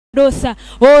Dosa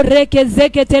o reke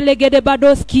zeke telegede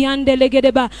bados kiande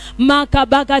legedeba maka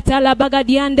baga tala baga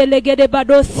diande legede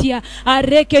badosia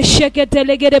areke sheke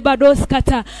telegede bados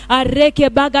kata areke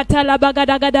baga tala baga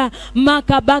dagada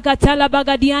maka baga tala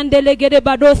baga diande legede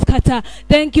bados kata.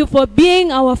 Thank you for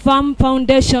being our firm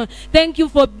foundation. Thank you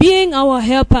for being our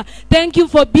helper. Thank you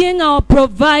for being our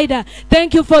provider.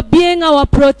 Thank you for being our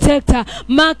protector.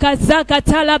 Maka zaka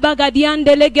tala baga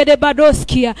diande legede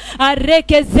badoskia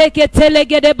areke zeke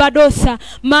telegede badosa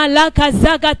malaka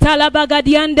zaga talabaga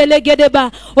diande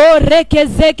legedeba o reke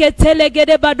zeke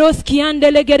telegede badoski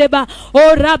ande legedeba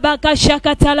o rabaka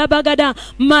shaka talabagada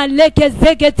maleke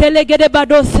zeke telegede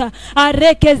badosa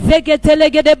areke zeke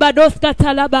telegede badoska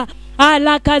talaba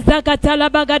alaka zaka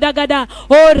talabagada gada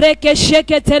o reke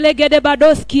sheke telegede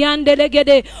badoski ande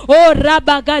legede o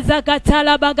rabaka zaka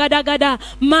talabagada gada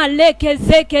maleke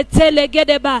zeke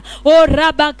telegedeba o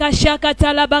rabaka shaka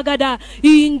talabagada.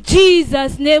 In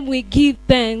Jesus' name we give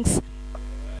thanks.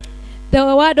 The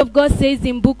word of God says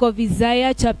in book of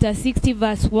Isaiah chapter 60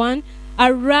 verse 1,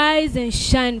 arise and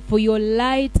shine, for your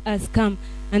light has come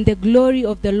and the glory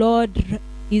of the Lord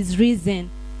is risen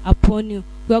upon you.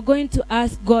 We are going to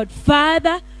ask God,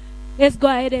 Father, let's go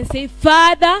ahead and say,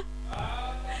 Father,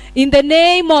 in the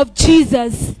name of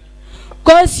Jesus,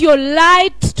 cause your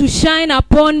light to shine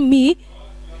upon me,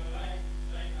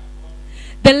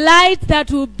 the light that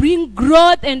will bring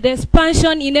growth and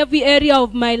expansion in every area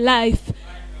of my life.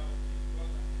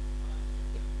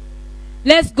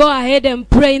 Let's go ahead and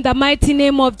pray in the mighty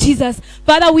name of Jesus.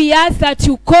 Father, we ask that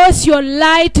you cause your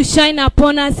light to shine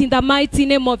upon us in the mighty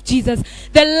name of Jesus.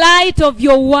 The light of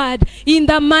your word in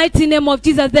the mighty name of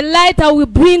Jesus. The light that will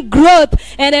bring growth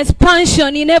and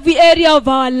expansion in every area of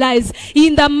our lives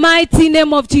in the mighty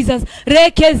name of Jesus.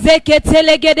 Reke zeke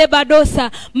telegede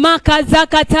badosa. Maka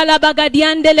zaka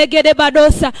talabagadiande legede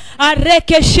badosa.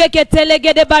 Areke sheke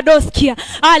telegede badoskia.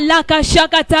 Alaka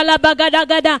shaka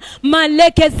talabagadagada.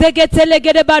 Maleke zeke telegede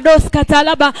legede bados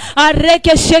katalaba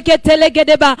areke sheke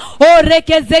telegedeba o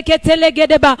reke zeke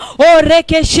telegedeba o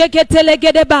reke sheke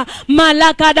telegedeba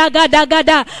malaka daga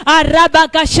gada araba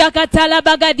kashaka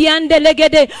talaba gadiande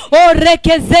legede o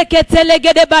reke zeke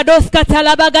telegede bados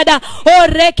katalaba gada o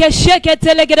reke sheke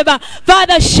telegedeba.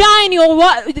 Father, shine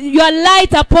your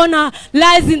light upon our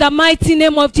lives in the mighty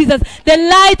name of Jesus. The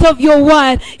light of your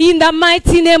word in the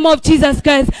mighty name of Jesus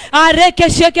Christ. Areke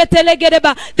sheke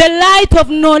telegedeba, the light of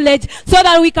knowledge, so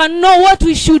that we can know what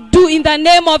we should do in the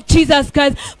name of Jesus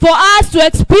Christ, for us to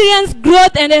experience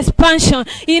growth and expansion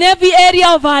in every area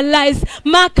of our lives.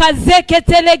 Maka zeke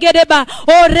telegedeba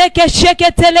o reke sheke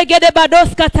telegedeba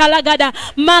doska talagada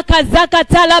maka zaka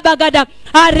talabagada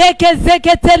areke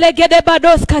zeke telegedeba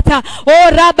doskata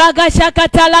o rabaga shaka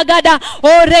talagada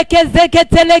o reke zeke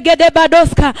telegedeba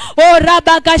doska o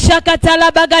rabaga shaka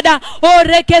talabagada o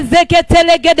reke zeke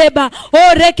telegedeba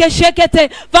o reke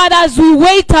shekete. Father, as we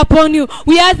wait upon you,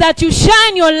 we ask that you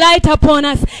shine your light upon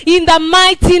us in the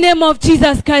mighty name of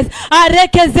Jesus Christ.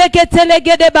 Areke zeke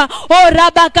telegedeba o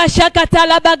rabaka shaka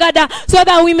talabagada, so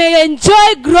that we may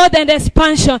enjoy growth and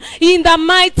expansion in the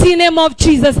mighty name of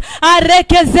Jesus.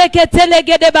 Areke zeke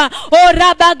telegedeba o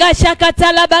rabaga shaka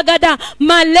talabagada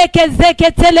maleke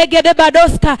zeke telegedeba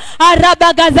doska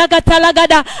arabaga zaka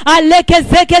talagada aleke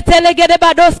zeke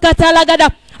telegedeba doska talagada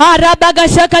arabaga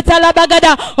shaka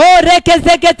talabagada o reke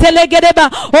zeke telegedeba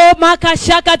o maka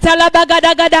shaka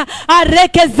talabagada gada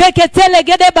areke zeke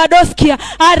telegedeba doskia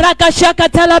araka shaka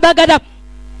talabagada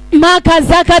maka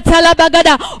zaka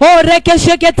talabagada o reke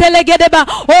sheke telegedeba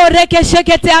o reke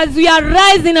shekete. As we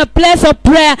arise in a place of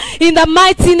prayer in the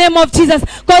mighty name of Jesus,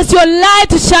 cause your light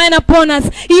to shine upon us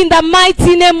in the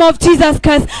mighty name of Jesus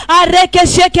Christ. Areke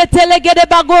sheke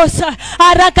telegedeba gosa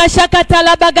araka shaka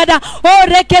talabagada o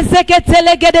reke zeke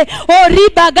telegede o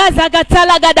ribaga zaka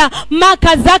talagada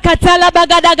maka zaka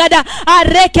talabagada gada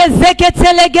areke zeke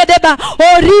telegedeba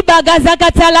o ribaga zaka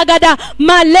talagada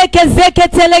maleke zeke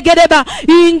telegedeba.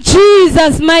 In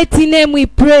Jesus' mighty name we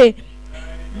pray.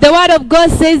 The word of God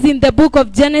says in the book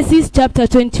of Genesis chapter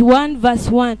 21 verse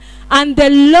 1, and the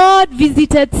Lord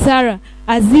visited Sarah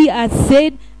as he had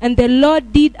said, and the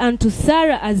Lord did unto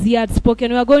Sarah as he had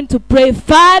spoken. We are going to pray.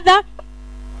 Father,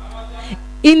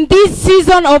 in this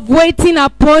season of waiting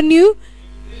upon you,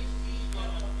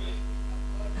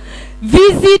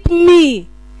 visit me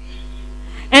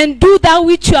and do that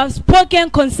which you have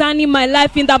spoken concerning my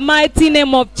life in the mighty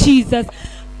name of Jesus.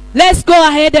 Let's go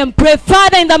ahead and pray.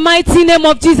 Father, in the mighty name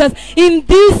of Jesus, in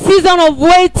this season of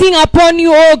waiting upon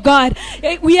you, oh God,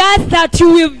 we ask that you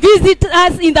will visit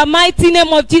us in the mighty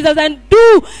name of Jesus and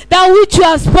do that which you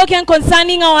have spoken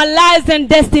concerning our lives and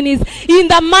destinies. In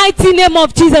the mighty name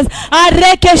of Jesus.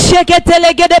 Areke sheke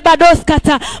telegede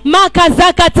badoskata.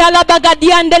 Makazaka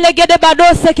talabagadian delegede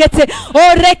badosekete.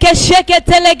 Oreke sheke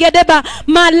telegede ba.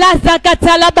 Malazaka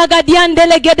talabagadian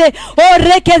delegede.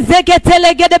 Oreke zeke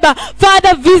telegede ba.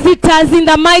 Father, visit us in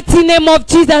the mighty name of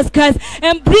Jesus Christ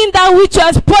and bring that which you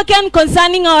have spoken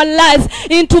concerning our lives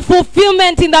into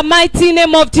fulfillment in the mighty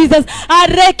name of Jesus.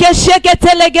 Areke sheke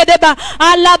telegedeba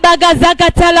alabaga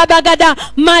zakata labagada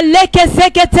maleke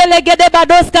seke telegedeba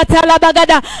doska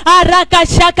talabagada araka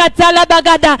shaka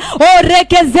talabagada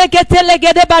oreke zeke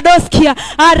telegedeba doskia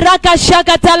araka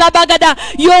shaka talabagada.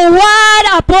 Your word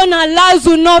upon our lives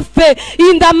will not fail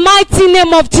in the mighty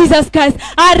name of Jesus Christ.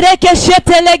 Areke sheke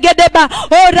telegedeba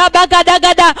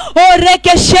rabagadagada o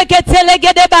reke sheke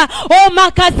telegedeba o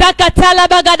makazaka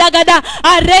talabagadagada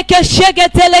areke sheke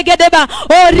telegedeba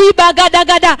o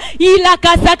ribagadagada ila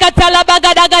kazaka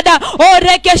talabagadagada o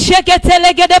reke sheke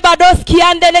telegedeba doski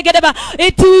andelegedeba.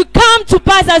 It will come to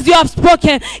pass as you have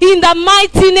spoken in the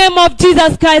mighty name of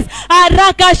Jesus Christ.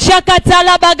 Araka shaka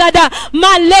talabagada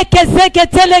maleke zeke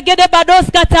telegedeba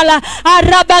doska tala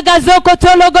arabagazoko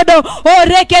tologodo o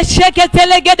reke sheke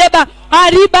telegedeba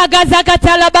aribaga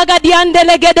zakatala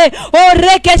bagadiandelegede o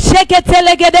reke sheke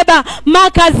telegedeba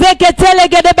makazeke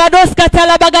telegedeba doska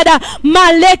talabagada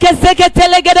maleke zeke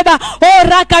telegedeba o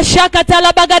raka shaka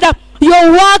talabagada.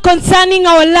 Your word concerning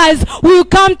our lives will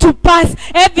come to pass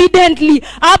evidently,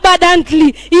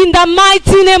 abundantly, in the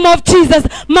mighty name of Jesus.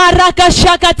 Maraka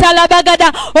shaka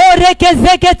talabagada, oreke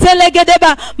zeke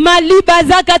telegedeba, maliba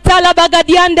zaka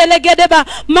talabagadiandelegedeba,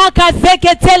 maka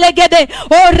zeke telegede,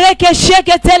 oreke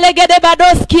sheke telegedeba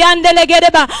doski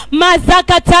andelegedeba,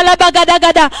 mazaka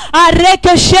talabagadagada,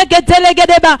 areke sheke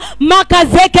telegedeba, maka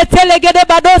zeke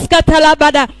telegedeba doska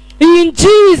talabada. In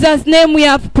Jesus' name we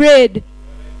have prayed.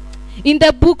 In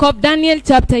the book of Daniel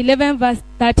chapter 11 verse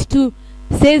 32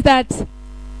 says that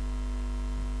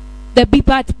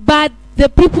but the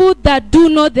people that do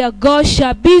know their God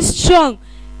shall be strong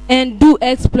and do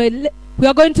exploit. We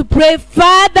are going to pray,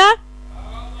 Father,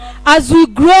 as we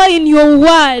grow in your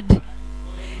word,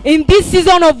 in this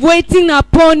season of waiting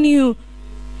upon you,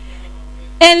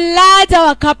 enlarge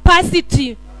our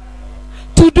capacity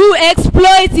to do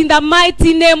exploits in the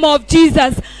mighty name of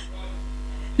Jesus.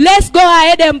 Let's go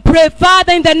ahead and pray.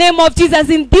 Father, in the name of Jesus,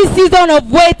 in this season of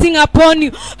waiting upon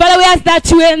you, Father, we ask that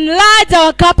you enlarge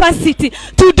our capacity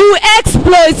to do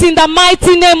exploits in the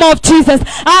mighty name of Jesus.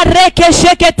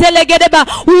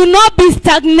 We will not be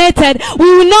stagnated. We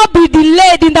will not be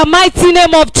delayed in the mighty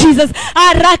name of Jesus.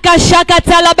 I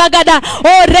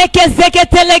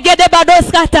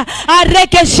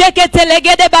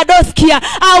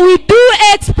will do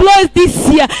exploits this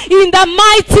year in the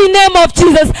mighty name of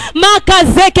Jesus.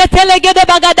 Ketelegede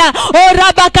bagada o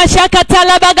rabaka shaka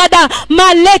talabagada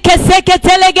maleke seke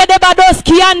telegede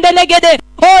badoski andelegede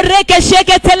o reke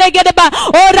sheke telegede ba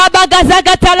o rabaga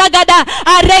zaga talagada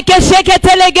areke sheke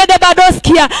telegede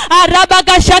badoskia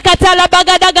arabaga shaka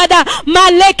talabagada gada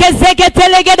maleke seke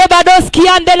telegede badoski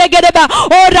andelegede ba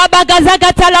o rabaga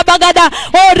zaga talabagada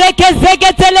o reke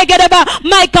seke telegede ba.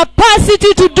 My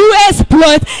capacity to do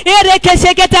exploits, ereke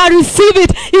sheke ta, receive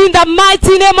it in the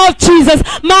mighty name of Jesus.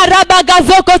 Marabaga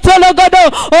Kotologodo,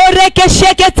 oreke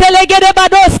sheke telegede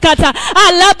badoskata,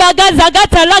 alabaga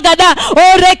zagata lagada,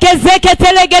 oreke zeke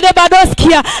telegede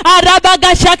badoskia,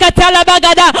 arabaga shakata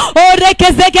labagada,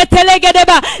 oreke zeke telegede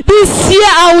ba. This year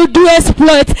I will do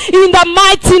exploits in the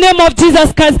mighty name of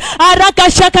Jesus Christ. Araka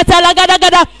shakata lagada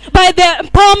gada. By the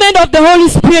empowerment of the Holy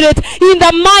Spirit, in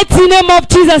the mighty name of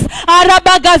Jesus.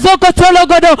 Arabaga zoko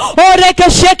tologodo, oreke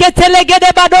sheke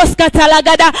telegede badoska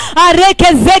talagada,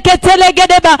 areke zeke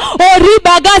telegede ba,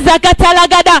 oribaga zakata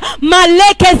lagada,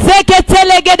 maleke zeke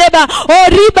telegede ba,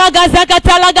 oribaga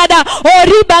zakata lagada,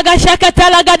 oribaga shakata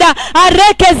lagada,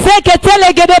 areke zeke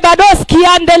telegede badoski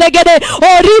andelegede,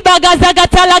 oribaga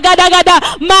zakata lagada gada,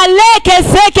 maleke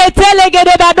zeke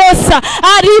telegede badosa,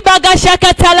 aribaga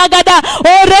shakata lagada,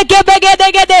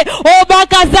 Gebegedegede, o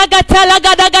bakazaga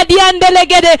talagada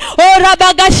diandelegede, o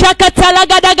rabaga shaka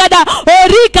talagada, o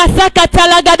rika saka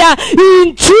talagada.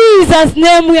 In Jesus'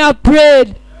 name we are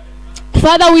prayed.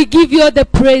 Father, we give you all the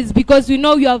praise because we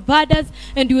know you have heard us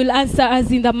and you will answer us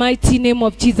in the mighty name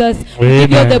of Jesus. Amen. We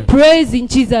give you all the praise in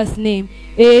Jesus' name.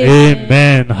 Amen.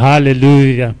 Amen.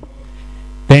 Hallelujah.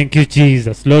 Thank you,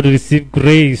 Jesus. Lord, receive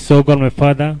grace, oh God, my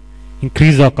Father.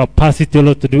 Increase our capacity,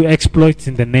 Lord, to do exploits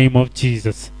in the name of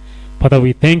Jesus. Father,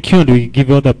 we thank you and we give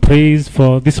you all the praise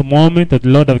for this moment that the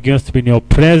Lord have given us to be in your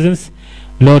presence.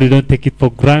 Lord, we don't take it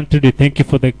for granted. We thank you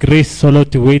for the grace, O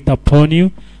Lord, to wait upon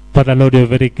you. Father, Lord, we are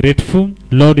very grateful.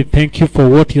 Lord, we thank you for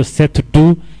what you're set to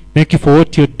do. Thank you for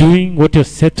what you're doing, what you're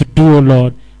set to do, O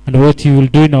Lord, and what you will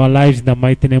do in our lives in the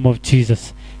mighty name of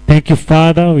Jesus. Thank you,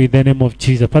 Father, in the name of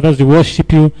Jesus. Father, as we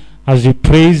worship you, as we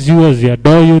praise you, as we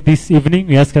adore you this evening,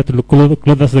 we ask you to clothe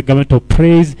us with the garment of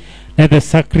praise. Let the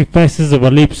sacrifices of our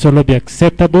lips, O Lord, be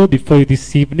acceptable before you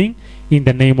this evening in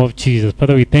the name of Jesus.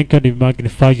 Father, we thank you and we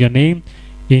magnify your name.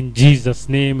 In Jesus'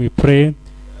 name we pray.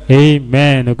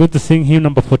 Amen. We're going to sing hymn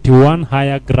number 41,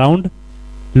 Higher Ground.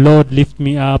 Lord, lift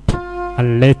me up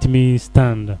and let me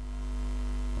stand.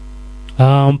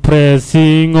 I'm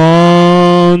pressing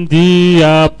on the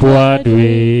upward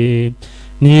way.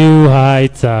 New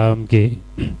heights I'm gaining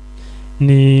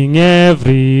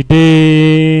every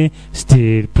day,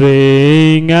 still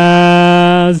praying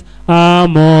as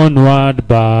I'm onward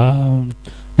bound.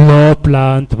 Lord,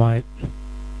 plant my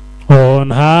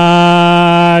on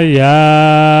higher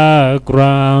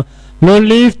ground. Lord,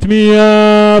 lift me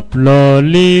up, Lord,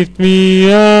 lift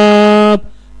me up,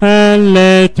 and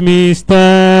let me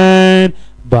stand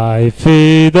by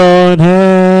faith on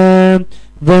heaven's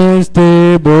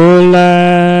stable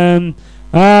land,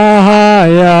 a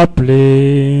higher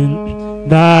plane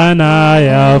than I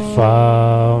have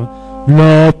found.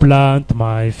 Lord, plant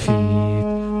my feet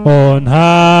on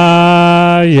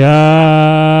higher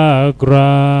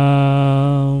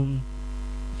ground.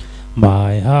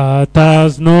 My heart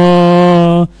has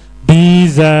no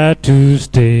desire to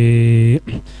stay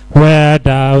where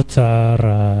doubts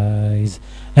arise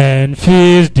and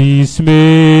fears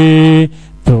dismay.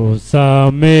 Those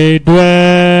are may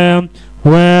dwell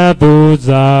where those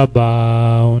are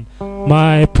bound.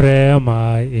 My prayer,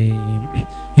 my aim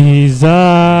is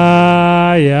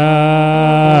higher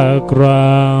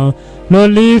ground.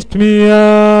 Lord, lift me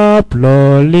up,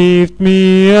 Lord, lift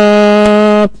me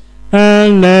up,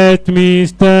 and let me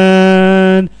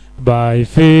stand by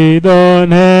faith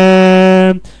on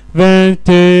heaven's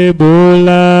table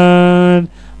land,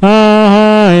 a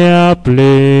higher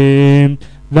plane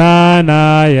than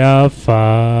I have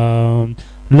found.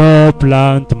 Lord,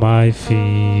 plant my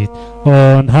feet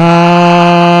on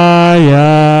higher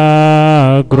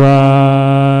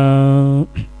ground.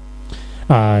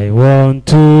 I want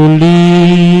to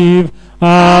live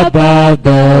above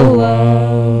the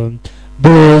world.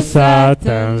 Though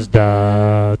Satan's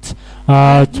darts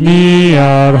at me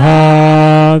are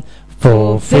hard,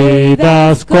 for faith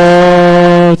has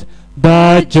caught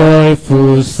the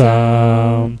joyful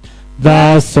sound,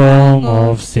 the song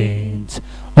of saints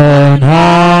on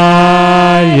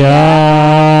higher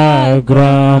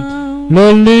ground.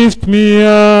 Lord, lift me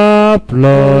up,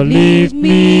 Lord, lift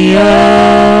me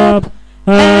up,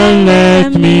 and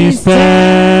let me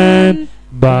stand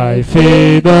by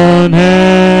faith on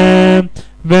heaven's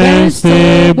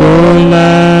stable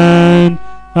land,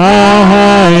 a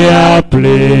higher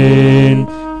plane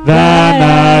than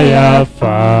I have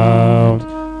found.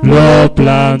 Lord,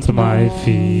 plant my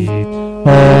feet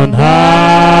on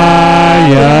higher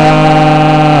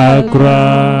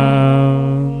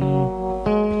ground.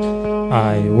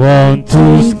 I want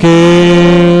to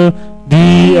scale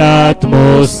the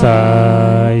utmost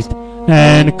sight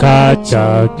and catch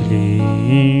a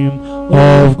gleam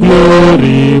of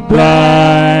glory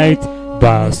bright,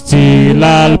 but still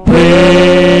I'll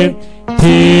pray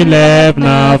till heaven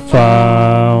I've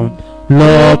found.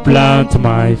 Lord, plant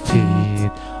my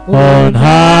feet on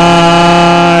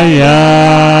higher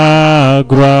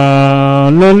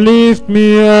ground. Lord, lift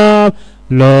me up,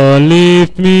 Lord,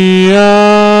 lift me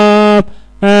up,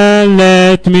 and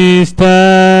let me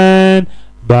stand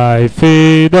by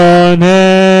faith on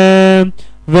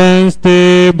heaven's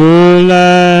stable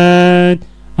land,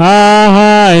 a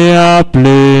higher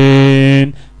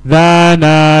plane than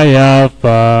I have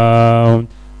found.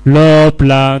 Lord,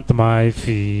 plant my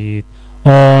feet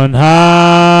on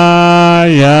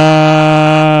higher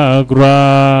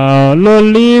ground. Lord,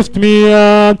 lift me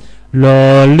up,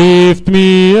 Lord, lift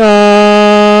me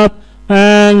up,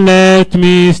 and let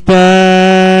me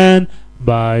stand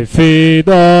by faith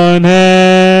on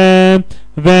heaven's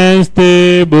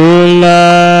stable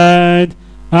land,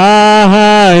 a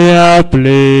higher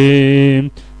plane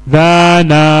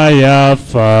than I have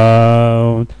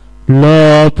found.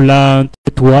 Lord, plant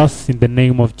it to us in the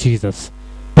name of Jesus.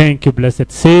 Thank you,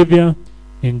 blessed Savior.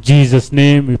 In Jesus'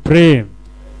 name we pray.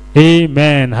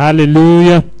 Amen.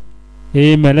 Hallelujah.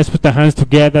 Amen. Let's put our hands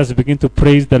together as we begin to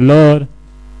praise the Lord.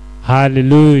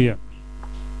 Hallelujah.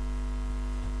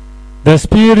 The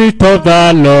Spirit of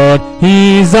the Lord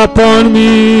is upon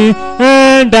me,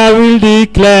 and and I will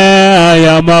declare I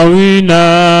am a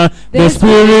winner. The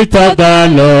Spirit of the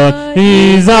Lord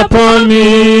is upon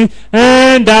me,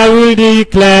 and I will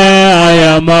declare I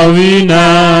am a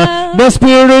winner. The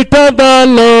Spirit of the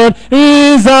Lord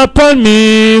is upon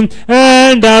me,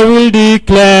 and I will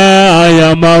declare I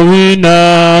am a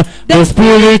winner. The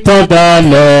Spirit of the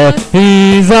Lord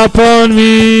is upon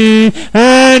me,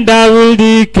 and I will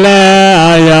declare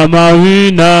I am a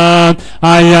winner.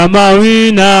 I am a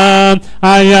winner.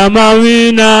 I am a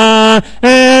winner,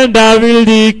 and I will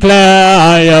declare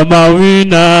I am a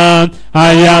winner.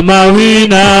 I am a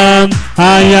winner.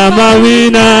 I am a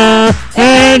winner,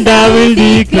 and I will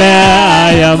declare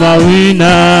I am a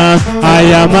winner. I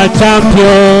am a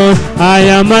champion. I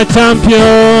am a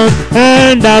champion,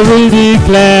 and I will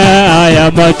declare I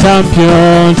am a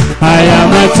champion. I am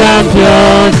a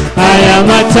champion. I am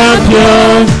a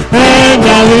champion, and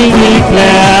I will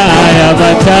declare I am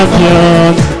a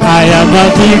champion. I am a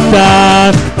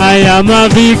victor. I am a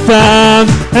victor,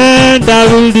 and I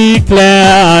will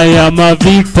declare I am a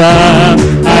victor.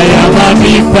 I am a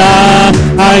victor.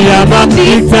 I am a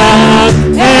victor,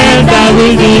 and I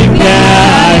will declare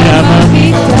I am a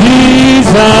victor.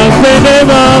 Jesus, the name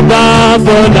above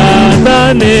all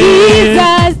other names.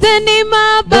 Jesus, the name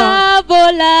above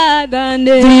all other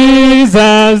names.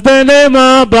 Jesus, the name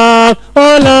above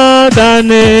all other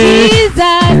names. Jesus,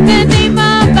 the name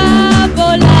above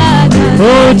all other names.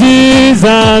 Oh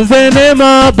Jesus, the name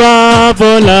above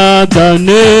all other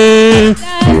names.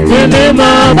 The name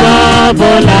above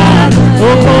all other.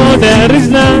 Oh, there is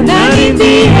none in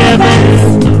the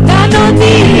heavens, None on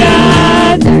the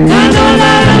earth, none all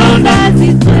around us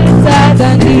is greater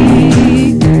than thee.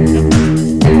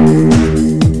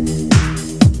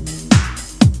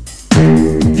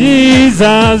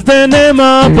 Jesus, the name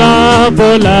above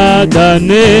all other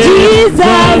names.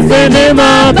 Jesus, the name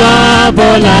above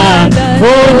all other.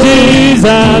 Oh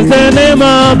Jesus, the name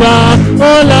above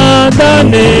all other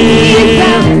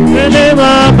names. The name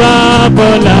above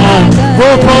all other.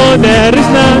 Oh, for there is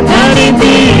none in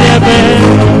the heaven,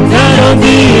 none on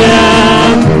the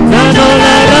earth, none all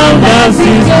around us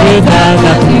is greater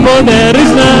than. For there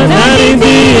is none in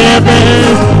the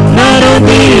heavens, none on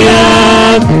the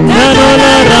earth, none all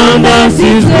around us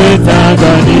is greater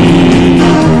than thee.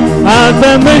 At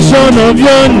the mention of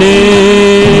your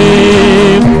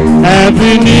name,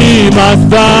 every knee must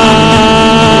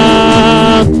bow.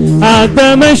 At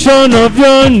the mention of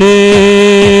your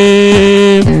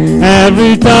name,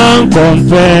 every tongue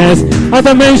confess. At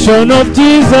the mention of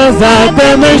Jesus, at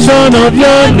the mention of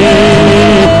your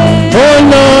name, oh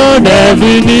Lord,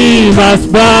 every knee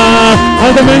must bow.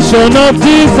 At the mention of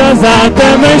Jesus, at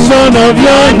the mention of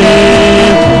your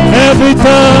name, every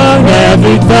tongue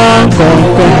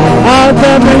confess. At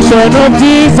the mention of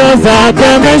Jesus, at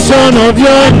the mention of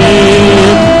your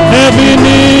name, every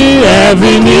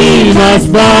knee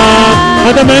must bow.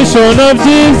 At the mention of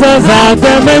Jesus, at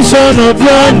the mention of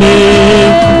your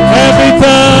name, every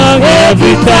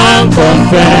tongue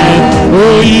confess.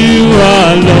 Oh, you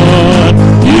are Lord,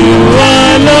 you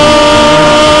are Lord,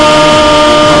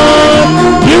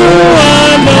 you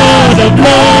are Lord of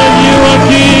Lords, you are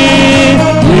King,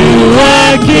 you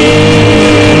are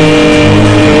King,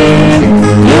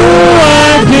 you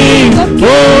are King.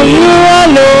 Oh, you are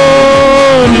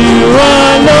Lord, you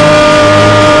are Lord,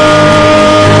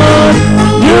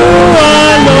 you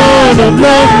are Lord of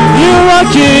Lords, you are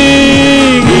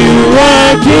King, you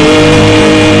are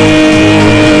King,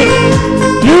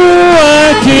 you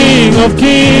are King of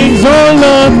Kings, oh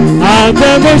Lord. At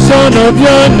the mention of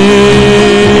your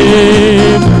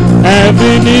name,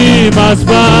 every knee must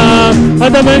bow. At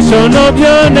the mention of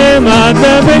your name, at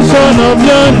the mention of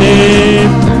your name,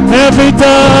 every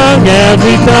tongue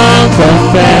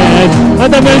confess. At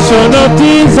the mention of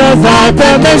Jesus, at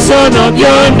the mention of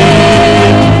your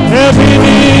name, every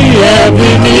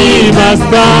knee must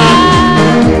bow.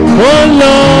 Oh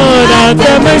Lord, at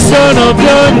the mention of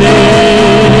your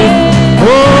name,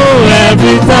 oh,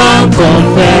 every tongue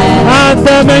confess. At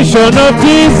the mention of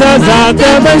Jesus, at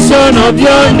the mention of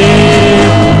your name,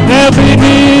 every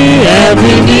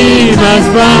knee must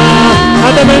bow.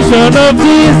 At the mention of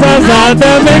Jesus, at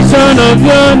the mention of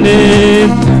your name,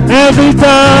 every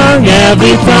tongue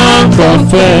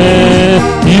confess.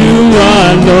 You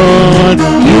are Lord,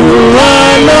 you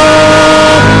are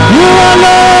Lord, you are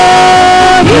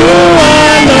Lord, you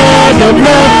are Lord of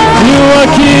Lords, you are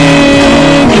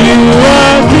King, you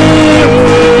are King,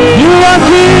 you are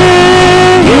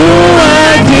King, you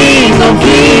are King of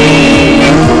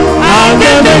Kings. At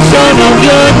the mention of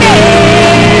your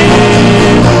name,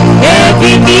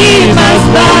 every knee must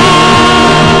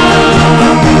bow.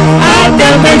 At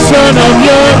the mention of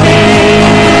your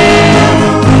name,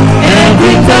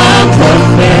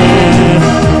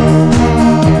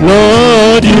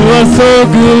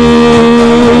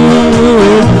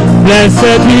 good.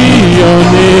 Blessed be your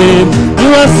name. You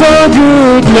are so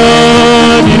good,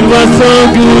 Lord. You are so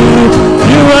good.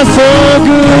 You are so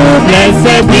good.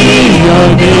 Blessed be your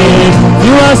name.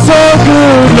 You are so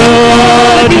good,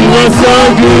 Lord. You are so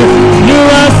good. You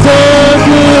are so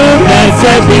good.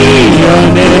 Blessed be your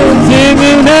name. Sing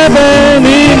in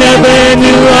heaven,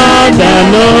 you are the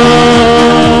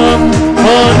Lord.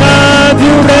 Oh Lord,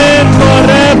 you reign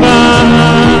forever.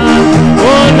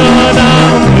 Oh Lord,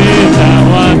 our greater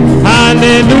one.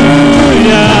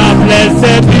 Hallelujah.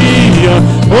 Blessed be your.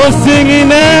 Oh, sing in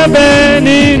heaven,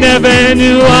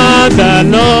 you are the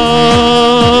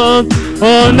Lord.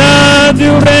 Oh Lord,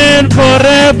 you reign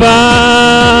forever.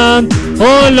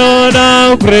 Oh Lord,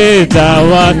 how great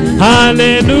thou art.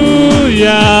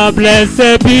 Hallelujah.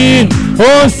 Blessed be.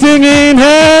 Oh, sing in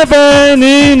heaven,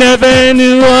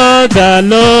 you are the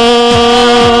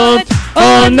Lord.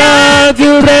 Oh Lord,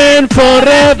 you reign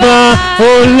forever.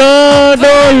 Oh Lord,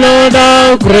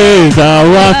 how great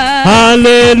thou art.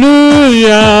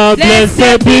 Hallelujah.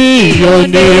 Blessed be your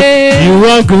name. You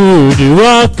are good, you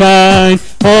are kind.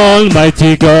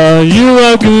 Almighty God, you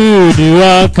are good, you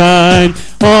are kind.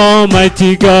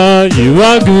 Almighty God, you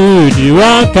are good, you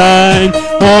are kind.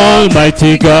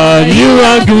 Almighty God, you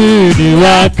are good, you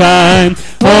are kind.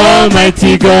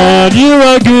 Almighty God, you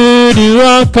are good, you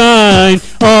are kind.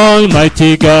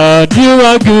 Almighty God, you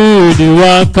are good, you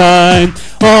are kind.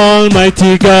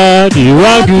 Almighty God, you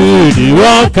are good, you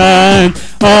are kind.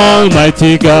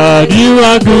 Almighty God, you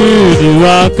are good, you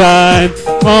are kind.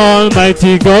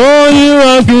 Almighty God, you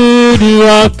are good, you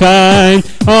are kind.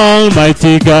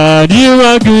 Almighty God, you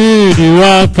are good, you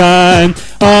are kind.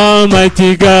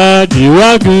 Almighty God, you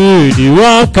are good, you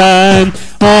are kind.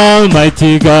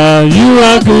 Almighty God, you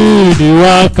are good, you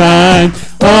are kind.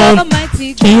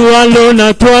 Almighty God, you alone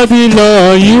are worthy,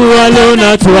 Lord. You alone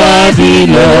are worthy,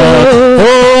 Lord.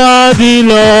 Oh, worthy,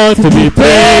 Lord, to be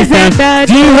praised. And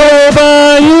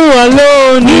Jehovah, you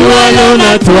alone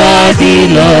are worthy,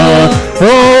 Lord.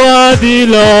 Oh, worthy,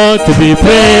 Lord, to be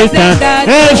praised. And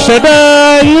El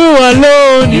Shaddai, you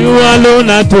alone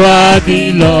are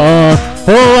worthy, Lord.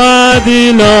 Oh,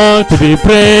 worthy, Lord, to be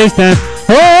praised. And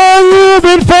oh, you've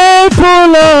been faithful,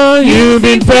 Lord. You've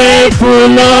been faithful,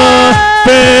 Lord.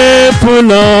 Faithful,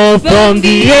 Lord, from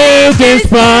the ages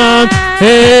past.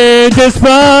 Ages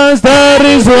past, that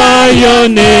is why your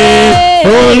name,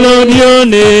 oh Lord, your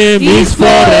name is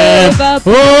forever.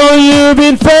 Oh, you've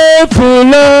been faithful,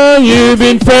 Lord. You've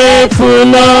been faithful,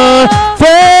 Lord.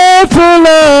 Faithful,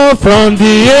 Lord, from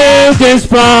the ages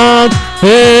past.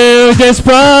 Ages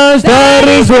past, that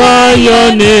is why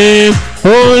your name,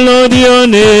 oh Lord, your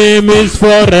name is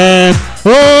forever.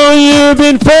 Oh, you've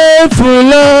been faithful,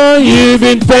 Lord. You've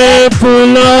been faithful,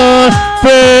 Lord.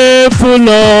 Faithful,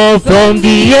 Lord, from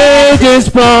the ages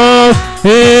past.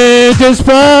 Ages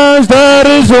past, that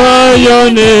is why your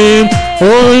name,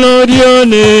 oh Lord, your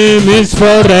name is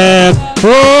forever.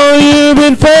 Oh, you've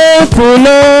been faithful,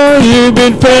 Lord. You've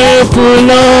been faithful,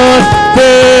 Lord.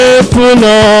 Faithful,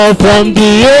 Lord, from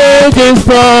the ages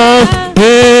past.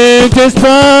 Ages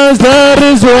past, that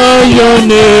is why your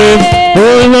name,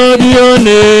 oh Lord, your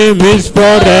name is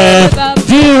forever.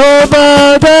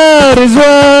 Jehovah, that is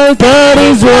why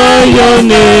your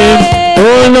name,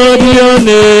 oh Lord, your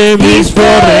name is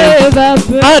forever.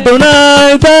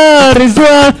 Adonai, that is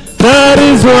why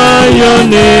your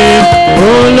name,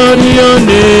 oh Lord, your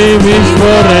name is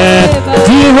forever.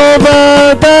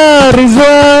 Jehovah, that is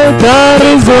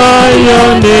why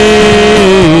your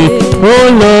name,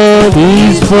 oh Lord,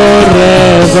 is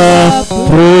forever.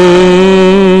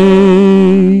 Praise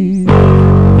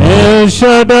El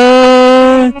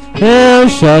Shaddai, El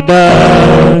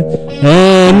Shaddai,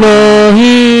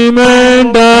 Elohim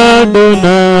and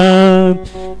Adonai.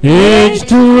 Age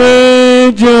to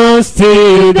age, you're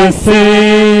still the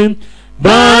same.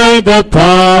 By the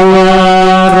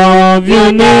power of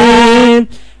your name,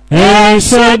 El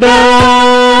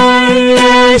Shaddai,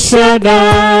 El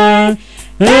Shaddai,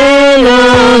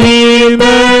 Elohim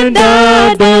and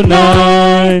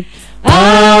Adonai.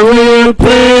 I will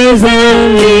praise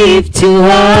and lift you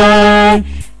high.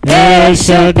 El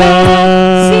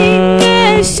Shaddai, sing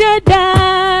El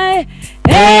Shaddai,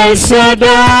 El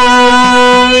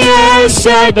Shaddai, El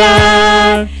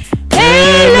Shaddai,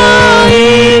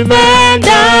 Elohim and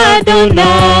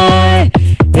Adonai.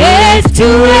 Age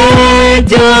to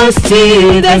age, you're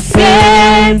still the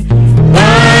same.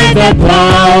 By the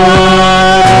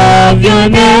power of your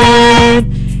name,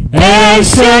 El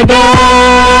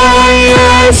Shaddai,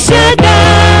 El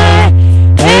Shaddai,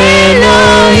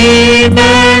 Elohim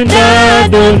and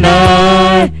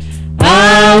Adonai.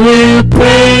 I will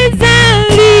praise and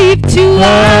lift you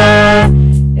up.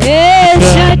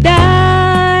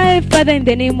 in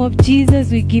the name of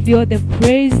Jesus, we give you all the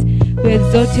praise. We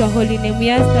exalt your holy name. We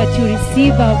ask that you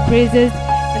receive our praises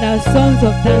and our songs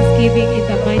of thanksgiving in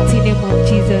the mighty name of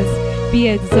Jesus. Be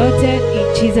exalted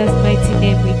in Jesus' mighty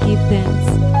name. We give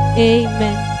thanks.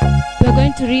 Amen. We're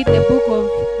going to read the book of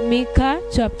Micah,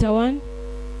 chapter 1.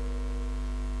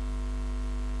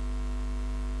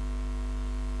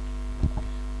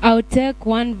 I'll take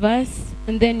one verse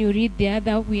and then you read the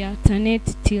other. We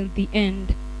alternate till the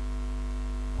end.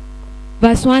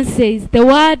 Verse 1 says, the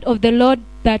word of the Lord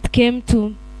that came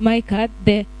to Micah,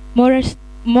 the Morasthite,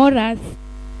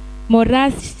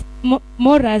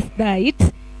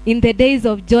 in the days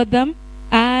of Jotham,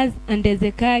 Ahaz, and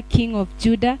Hezekiah, king of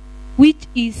Judah, which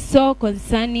he saw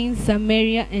concerning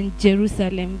Samaria and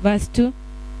Jerusalem. Verse 2.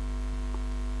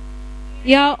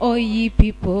 Hear, O ye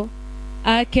people,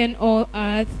 hearken, O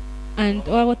earth, and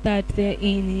all that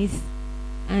therein is,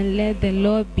 and let the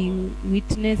Lord be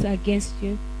witness against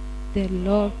you, the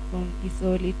Lord from his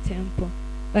holy temple.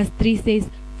 Verse 3 says,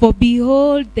 for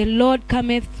behold, the Lord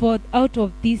cometh forth out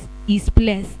of this his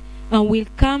place, and will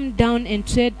come down and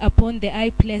tread upon the high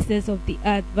places of the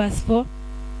earth. Verse 4,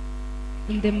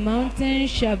 and the mountains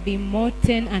shall be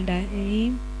molten under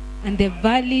him, and the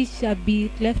valleys shall be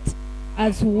cleft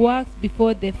as wax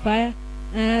before the fire,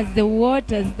 and as the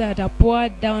waters that are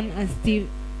poured down as steel.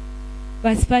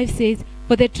 Verse 5 says,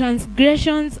 for the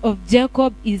transgressions of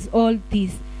Jacob is all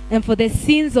this, and for the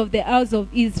sins of the house of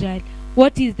Israel.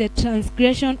 What is the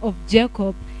transgression of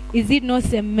Jacob? Is it not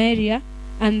Samaria?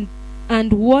 And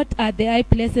what are the high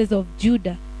places of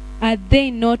Judah? Are they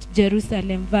not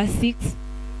Jerusalem? Verse 6.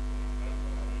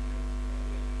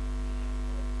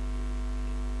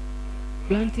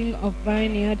 Planting of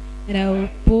vineyard, and I will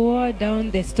pour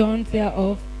down the stones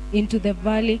thereof into the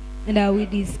valley, and I will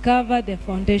discover the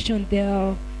foundation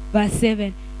thereof. Verse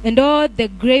 7. And all the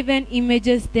graven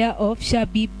images thereof shall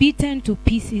be beaten to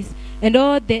pieces, and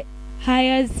all the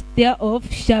hires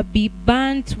thereof shall be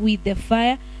burnt with the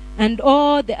fire, and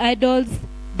all the idols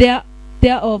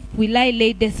thereof will I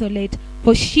lay desolate.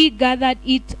 For she gathered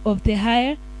it of the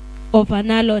hire of an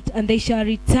harlot, and they shall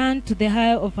return to the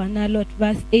hire of an harlot.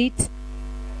 Verse 8.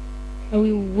 I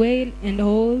will wail and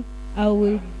howl, I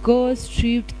will go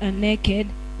stripped and naked,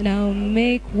 and I will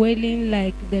make wailing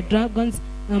like the dragons,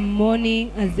 and mourning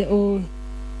as the old.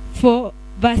 For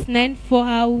verse 9, for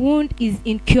her wound is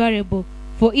incurable,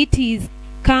 for it is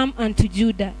come unto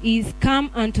Judah, he is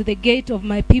come unto the gate of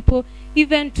my people,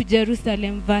 even to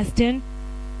Jerusalem. Verse 10,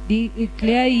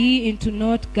 declare ye into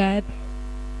naught Gad,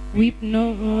 weep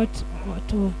not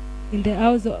in the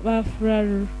house of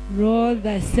Ephraim, roll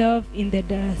thyself in the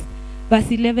dust.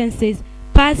 Verse 11 says,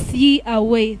 pass ye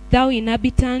away, thou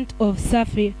inhabitant of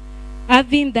Saphir,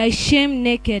 having thy shame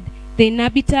naked. The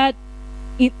inhabitant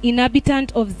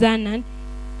of Zanan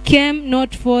came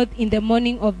not forth in the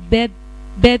morning of Beth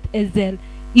Ezel.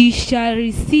 He shall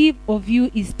receive of you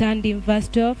his standing. Verse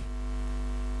 12.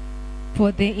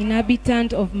 For the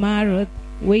inhabitant of Maroth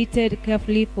waited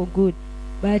carefully for good,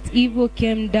 but evil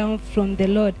came down from the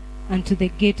Lord unto the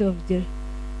gate of Jer.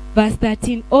 Verse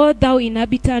 13. O thou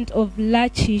inhabitant of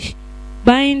Lachish,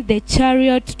 bind the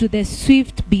chariot to the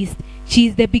swift beast. She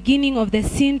is the beginning of the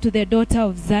sin to the daughter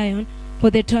of Zion, for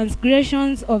the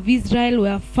transgressions of Israel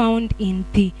were found in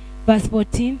thee. Verse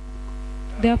 14.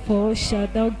 Therefore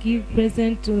shalt thou give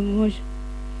present to Moshe,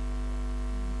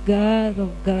 God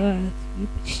of gods,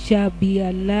 shall be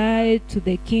allied to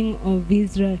the king of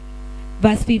Israel.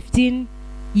 Verse 15.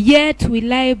 Yet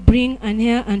will I bring an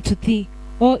heir unto thee,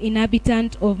 O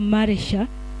inhabitant of Maresha.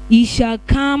 He shall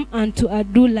come unto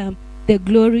Adullam, the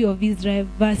glory of Israel.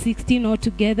 Verse 16.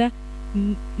 Altogether,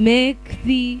 make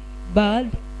thee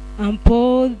bald, and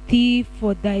pour thee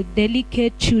for thy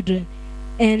delicate children.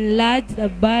 Enlarge the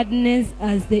badness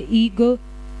as the eagle,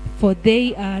 for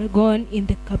they are gone in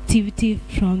the captivity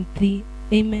from thee.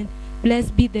 Amen.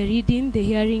 Blessed be the reading, the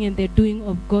hearing, and the doing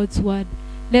of God's word.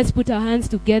 Let's put our hands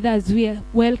together as we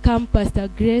welcome Pastor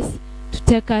Grace to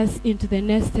take us into the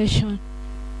next session.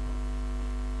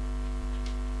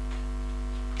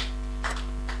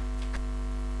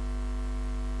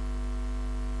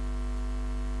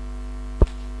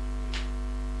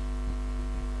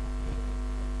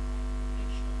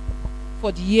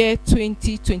 For the year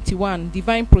 2021,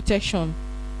 divine protection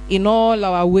in all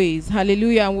our ways.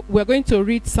 Hallelujah. We're going to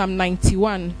read Psalm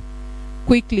 91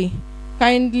 quickly.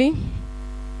 Kindly,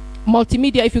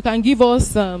 multimedia, if you can give us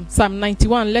Psalm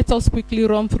 91, let us quickly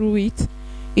run through it.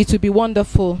 It will be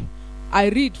wonderful. I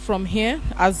read from here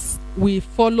as we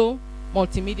follow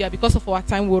multimedia. Because of our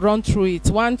time, we'll run through it.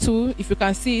 1, 2, if you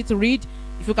can see it, read.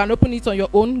 If you can open it on your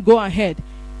own, go ahead.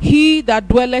 He that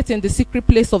dwelleth in the secret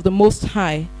place of the Most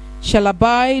High shall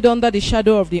abide under the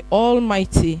shadow of the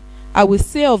Almighty. I will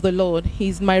say of the Lord, He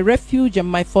is my refuge and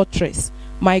my fortress.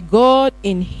 My God,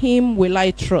 in Him will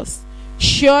I trust.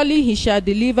 Surely He shall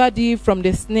deliver thee from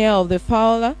the snare of the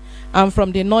fowler and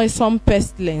from the noisome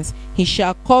pestilence. He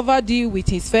shall cover thee with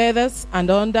His feathers, and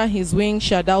under His wings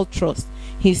shalt thou trust.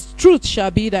 His truth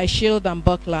shall be thy shield and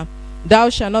buckler. Thou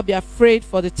shalt not be afraid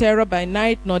for the terror by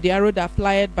night, nor the arrow that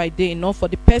flieth by day, nor for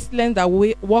the pestilence that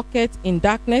walketh in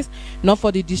darkness, nor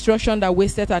for the destruction that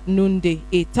wasteth at noonday.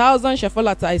 1,000 shall fall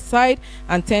at thy side,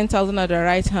 and 10,000 at thy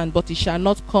right hand, but it shall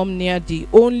not come near thee.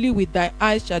 Only with thy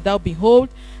eyes shalt thou behold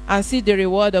and see the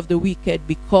reward of the wicked,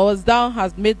 because thou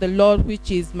hast made the Lord,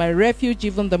 which is my refuge,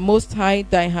 even the Most High,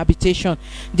 thy habitation.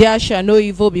 There shall no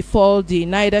evil befall thee,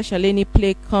 neither shall any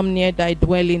plague come near thy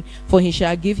dwelling. For He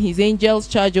shall give His angels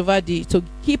charge over thee, to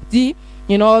keep thee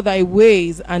in all thy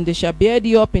ways, and they shall bear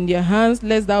thee up in their hands,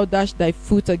 lest thou dash thy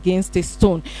foot against a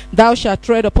stone. Thou shalt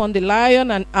tread upon the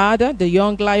lion and adder, the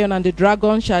young lion and the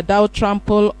dragon shalt thou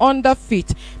trample under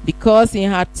feet. Because He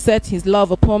hath set His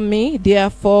love upon me,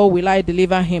 therefore will I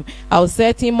deliver him. I will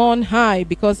set him on high,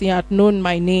 because he hath known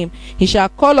my name. He shall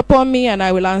call upon me, and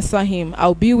I will answer him. I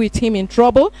will be with him in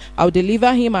trouble. I will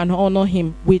deliver him and honor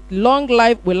him. With long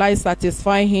life will I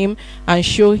satisfy him and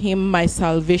show him my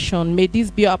salvation. May this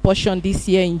be our portion this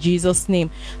year in Jesus'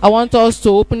 name. I want us to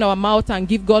open our mouth and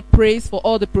give God praise for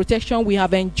all the protection we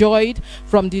have enjoyed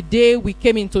from the day we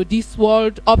came into this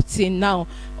world up till now.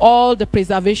 All the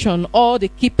preservation, all the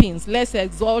keepings. Let's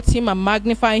exalt Him and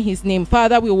magnify His name.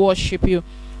 Father, we worship You.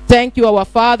 Thank You, our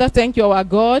Father. Thank You, our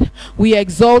God. We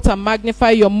exalt and magnify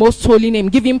Your most holy name.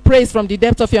 Give Him praise from the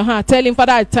depth of your heart. Tell Him,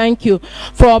 Father, I thank You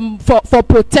for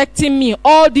protecting me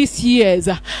all these years.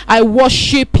 I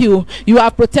worship You. You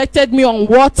have protected me on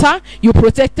water. You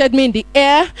protected me in the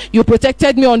air. You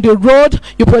protected me on the road.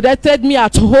 You protected me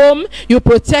at home. You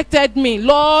protected me.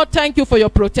 Lord, thank You for Your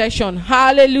protection.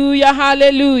 Hallelujah,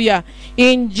 hallelujah.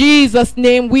 In Jesus'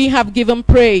 name we have given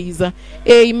praise.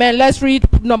 Amen. Let's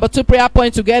read number 2 prayer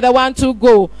point together. 1, 2,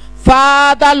 go.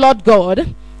 Father, Lord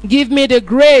God, give me the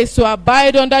grace to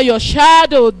abide under Your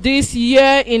shadow this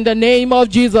year in the name of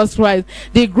Jesus Christ.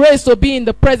 The grace to be in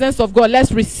the presence of God.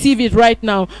 Let's receive it right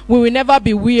now. We will never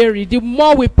be weary. The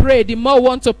more we pray, the more we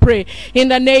want to pray. In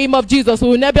the name of Jesus, we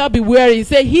will never be weary.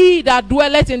 Say, He that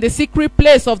dwelleth in the secret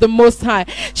place of the Most High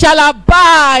shall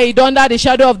abide under the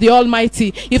shadow of the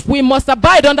Almighty. If we must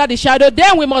abide under the shadow,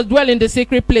 then we must dwell in the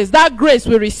secret place. That grace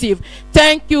we receive.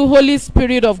 Thank You, Holy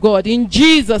Spirit of God. In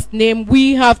Jesus' name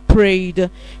we have prayed.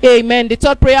 Amen. The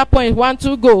third prayer point, 1,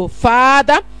 2, go.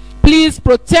 Father, please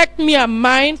protect me and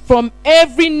mine from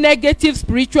every negative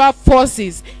spiritual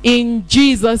forces in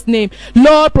Jesus' name.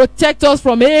 Lord, protect us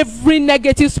from every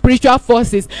negative spiritual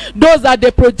forces. Those that they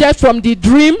project from the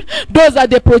dream, those that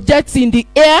they project in the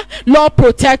air, Lord,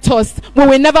 protect us. We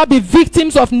will never be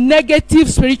victims of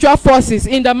negative spiritual forces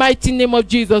in the mighty name of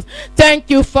Jesus. Thank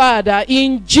You, Father.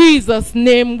 In Jesus'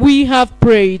 name we have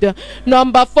prayed.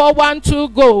 Number 4, 1, 2,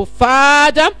 go.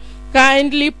 Father,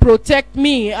 kindly protect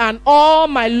me and all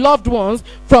my loved ones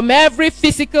from every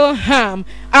physical harm,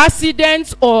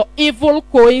 accidents, or evil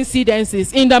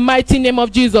coincidences. In the mighty name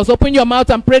of Jesus. Open your mouth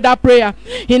and pray that prayer.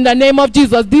 In the name of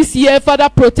Jesus. This year, Father,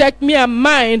 protect me and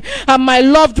mine and my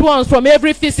loved ones from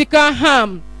every physical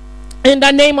harm. In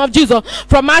the name of Jesus,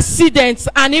 from accidents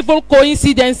and evil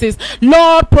coincidences.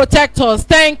 Lord, protect us.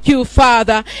 Thank You,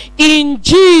 Father. In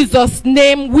Jesus'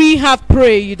 name we have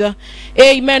prayed.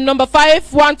 Amen. Number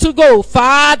 5, 1, 2, go.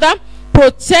 Father,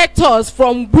 protect us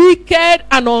from wicked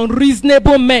and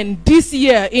unreasonable men this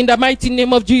year in the mighty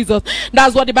name of Jesus.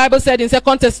 That's what the Bible said in 2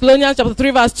 Thessalonians chapter 3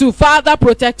 verse 2. Father,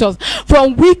 protect us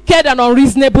from wicked and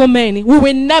unreasonable men. We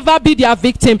will never be their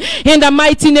victim in the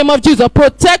mighty name of Jesus.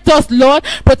 Protect us, Lord.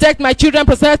 Protect my children,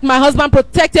 protect my husband,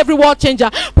 protect every world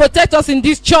changer. Protect us in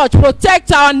this church.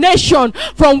 Protect our nation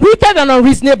from wicked and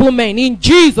unreasonable men. In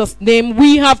Jesus' name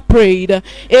we have prayed.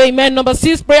 Amen. Number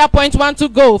 6, prayer point 1 to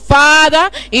go.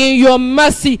 Father, in your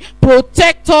mercy,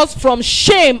 protect us from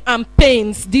shame and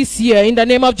pains this year in the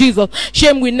name of Jesus.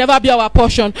 Shame will never be our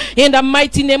portion in the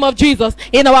mighty name of Jesus.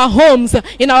 In our homes,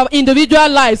 in our individual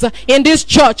lives, in this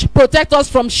church, protect us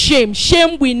from shame.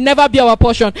 Shame will never be our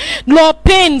portion. Lord,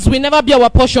 pains will never be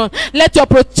our portion. Let your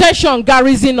protection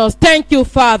garrison us. Thank you,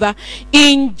 Father.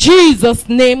 In Jesus'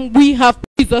 name we have.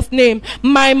 Jesus' name,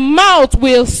 my mouth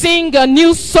will sing a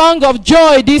new song of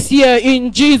joy this year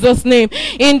in Jesus' name.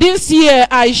 In this year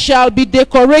I shall be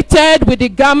decorated with the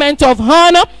garment of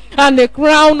honor and the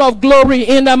crown of glory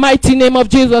in the mighty name of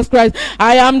Jesus Christ.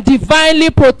 I am divinely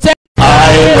protected.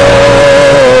 I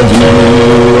love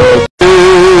you.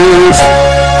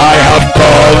 I have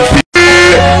come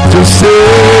here to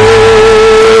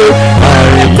say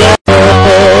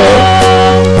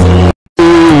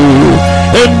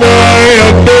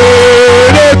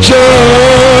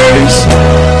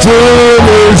to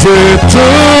listen to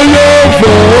your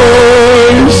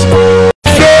voice.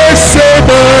 Face a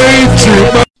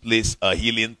mighty place a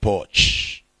healing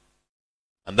porch.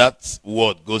 And that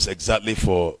word goes exactly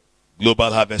for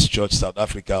Global Harvest Church South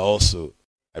Africa also.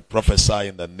 I prophesy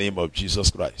in the name of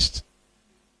Jesus Christ.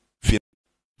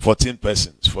 14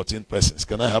 persons, 14 persons.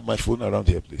 Can I have my phone around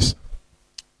here, please?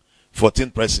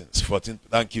 14 persons, 14.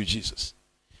 Thank you, Jesus.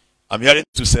 I'm hearing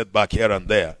 2 setback here and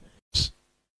there.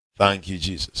 Thank you,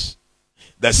 Jesus.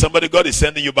 There's somebody, God is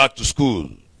sending you back to school.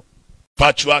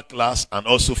 Virtual class and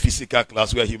also physical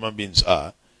class where human beings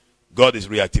are. God is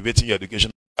reactivating your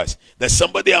education. There's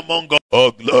somebody among us. Oh,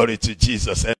 glory to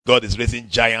Jesus. And God is raising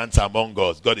giants among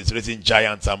us. God is raising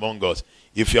giants among us.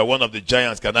 If you're one of the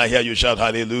giants, can I hear you shout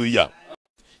hallelujah?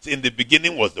 See, in the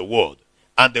beginning was the Word.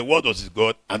 And the Word was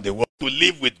God. And the Word to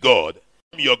live with God.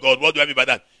 Your God. What do I mean by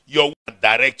that? Your word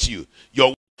directs you.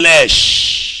 Your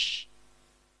flesh.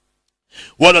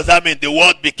 What does that mean? The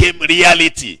Word became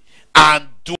reality and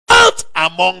dwelt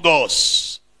among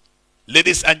us.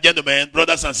 Ladies and gentlemen,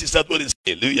 brothers and sisters,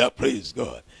 hallelujah, praise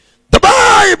God. The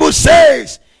Bible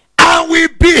says, and we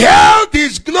beheld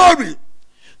his glory.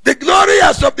 The glory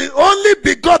as of the only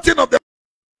begotten of the.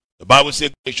 The Bible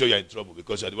says, make sure you're in trouble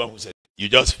because you're the one who said, you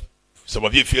just, some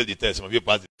of you failed the test, some of you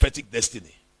passed the prophetic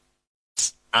destiny.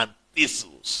 And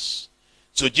thistles.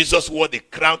 So Jesus wore the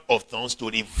crown of thorns to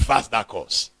reverse that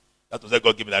course. That was why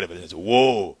God gave me that revelation.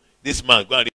 Whoa, this man,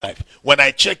 go and read life. When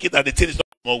I check it and the thing is not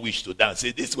more wish to dance.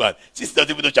 Say this one, since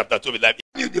doesn't even know chapter 12 of life,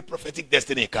 he knew the prophetic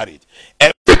destiny he carried.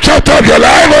 Every chapter of your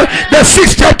life, the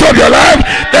 6th chapter of your life,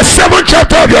 the 7th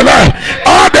chapter of your life,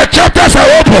 all the chapters are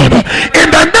open in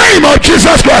the name of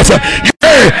Jesus Christ.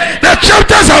 The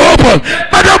chapters are open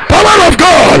by the power of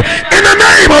God in the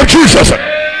name of Jesus.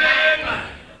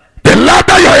 The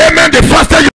louder your amen, the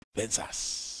faster you.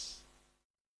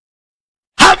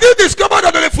 Have you discovered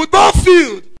that on a football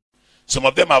field, some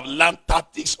of them have learned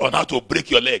tactics on how to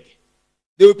break your leg?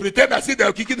 They will pretend as if they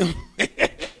are kicking them.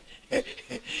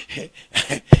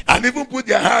 And even put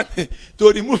their hand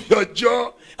to remove your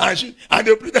jaw and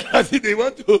they pretend as if they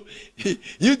want to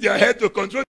use their head to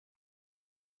control.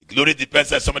 Glory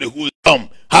depends on somebody who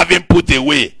having put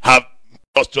away have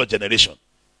lost your generation.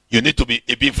 You need to be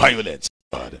a bit violent.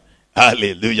 God.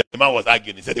 Hallelujah. The man was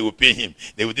arguing. He said they will pay him.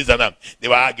 They will this and that. They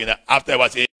were arguing. After it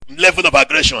was a level of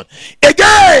aggression.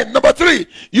 Again, number 3,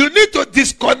 you need to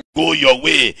disconnect. Go your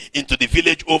way into the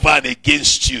village over and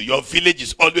against you. Your village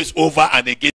is always over and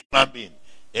against human being.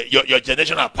 Your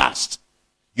generation are past.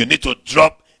 You need to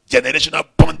drop generational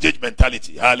bondage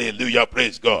mentality. Hallelujah.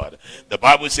 Praise God. The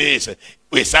Bible says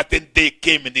a certain day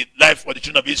came in the life of the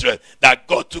children of Israel that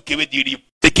God took away the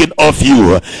taking off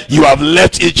you. You have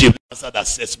left Egypt. Answer that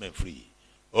assessment free.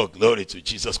 Oh, glory to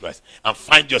Jesus Christ. And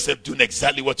find yourself doing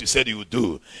exactly what you said you would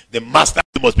do. The master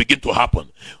must begin to happen.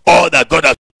 All that God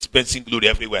has dispensing glory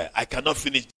everywhere. I cannot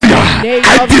finish.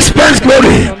 I dispense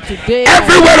glory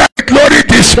everywhere. I glory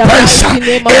dispenser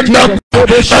in the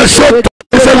so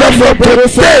today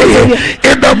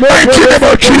in the mighty name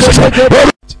of Jesus.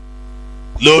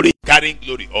 Glory, carrying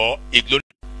glory, or a glory.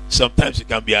 Sometimes you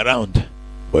can be around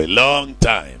for a long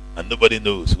time and nobody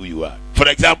knows who you are. For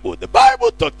example, the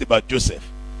Bible talked about Joseph.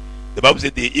 The Bible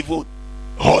said they even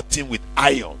hurt him with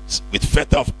irons, with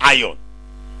fetter of iron,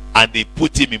 and they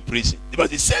put him in prison.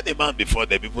 Because he sent a man before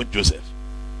them, even Joseph,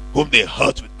 whom they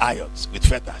hurt with irons, with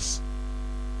fetters,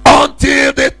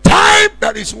 until the time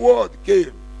that his word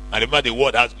came. And remember, the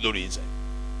word has glory inside.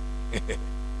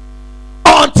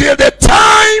 Until the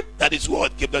time that his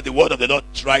word came, that the word of the Lord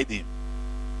tried him,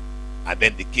 and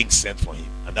then the king sent for him,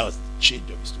 and that was the change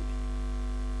of his story.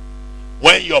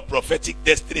 When your prophetic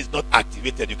destiny is not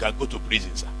activated, you can go to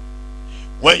prison, sir.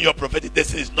 When your prophetic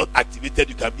destiny is not activated,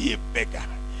 you can be a beggar.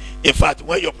 In fact,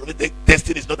 when your prophetic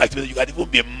destiny is not activated, you can even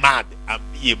be mad and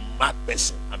be a mad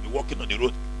person and be walking on the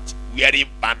road wearing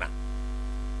banner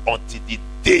until the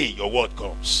day your word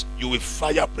comes. You will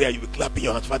fire prayer, you will clap in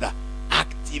your hands. Father,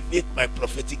 activate my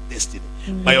prophetic destiny,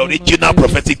 my original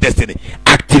prophetic destiny.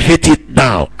 Activate it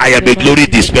now. I am a glory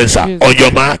dispenser. On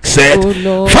your mark, said, fire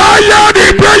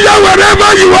the prayer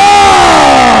wherever you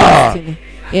are.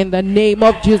 In the name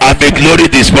of Jesus, I'm a glory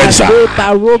dispenser. I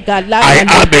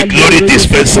am a glory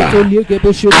dispenser.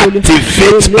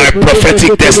 Activate my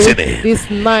prophetic destiny. This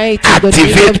night,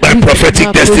 activate my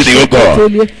prophetic destiny, oh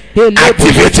God.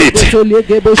 Activate it. Activate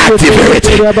the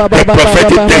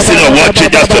prophetic destiny of what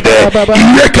changes today.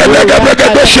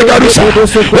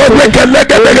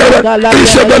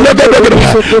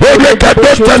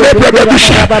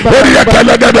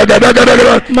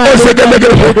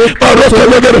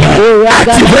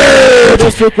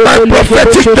 my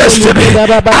prophetic destiny.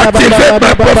 Activate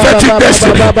my prophetic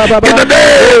destiny. In the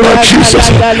name of Jesus.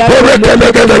 Activate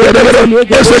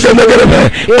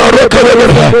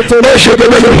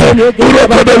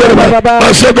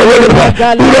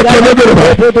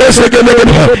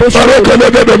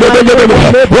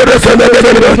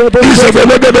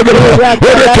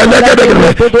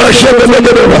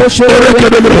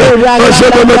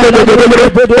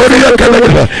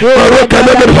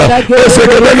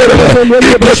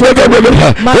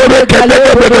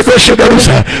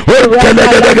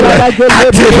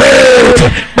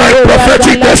my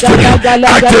prophetic destiny.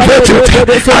 Activate it.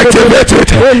 Activate it. Activate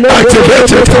it.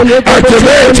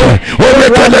 Activate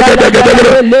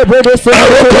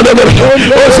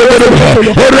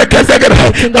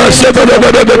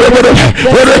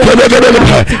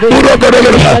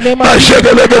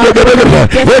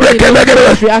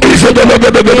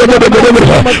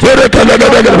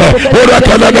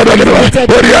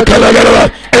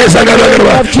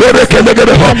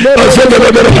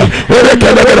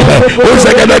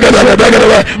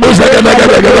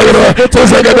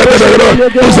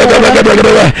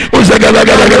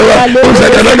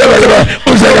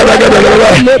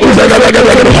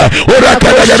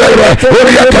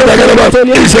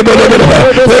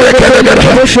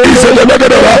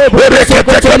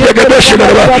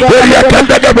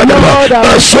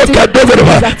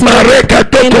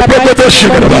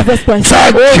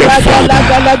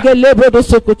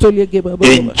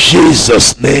In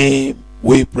Jesus' name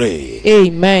we pray.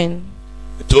 Amen.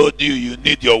 I told you, you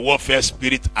need your warfare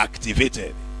spirit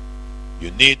activated.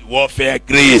 You need warfare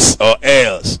grace, or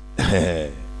else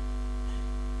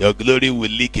your glory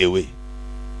will leak away.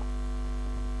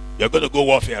 You're going to go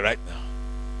warfare right now.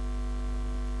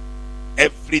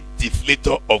 Every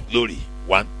deflator of glory,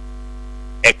 one,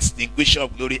 extinguisher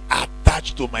of glory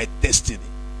attached to my destiny,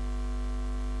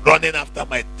 running after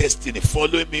my destiny,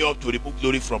 following me up to remove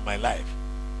glory from my life,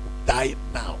 die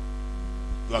now.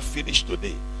 You are finished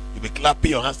today. You'll be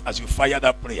clapping your hands as you fire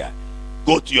that prayer.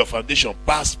 Go to your foundation,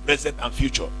 past, present, and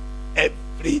future.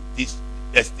 Every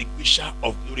extinguisher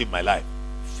of glory in my life,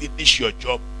 finish your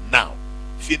job now.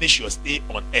 Finish your stay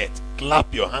on earth.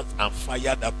 Clap your hands and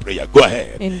fire that prayer. Go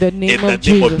ahead. In the name, of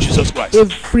Jesus Christ.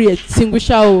 Every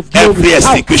extinguisher of glory, every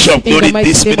extinguisher of glory in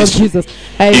this ministry,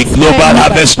 in Global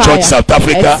Harvest Church South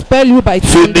Africa,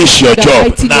 finish your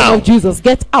job now. Jesus.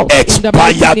 Get out.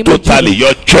 Expire totally.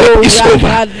 Your job is over.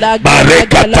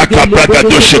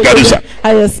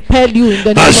 I expel you in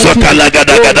the name of Jesus.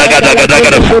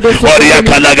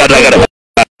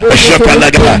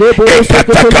 Shokalagada,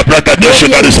 Ekataka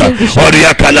Bragadoshigarusa,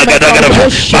 Oriakalagada,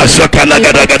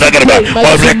 Masokalagada,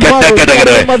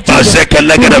 Orekatagada,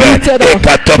 Masekalagada,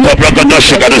 Ekataka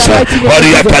Bragadoshigarusa,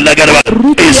 Oriakalagada,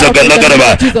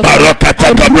 Isagalagada,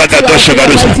 Barokataka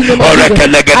Bragadoshigarusa,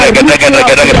 Orekalagada,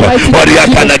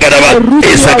 Oriakalagada,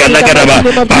 Isagalagada,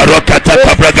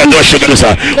 Barokataka Bragadoshigarusa,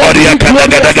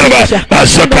 Oriakalagada,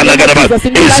 Masokalagada,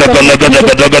 Isagalagada,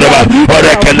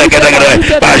 Orekalagada,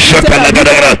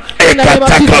 Mashokalagada.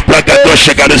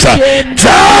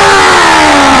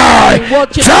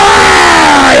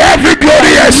 Die! Every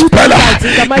glory expeller,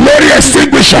 glory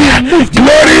extinguisher,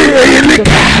 glory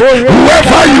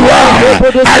whoever you are,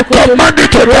 I command you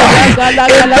to die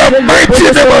in the mighty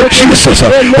name of Jesus.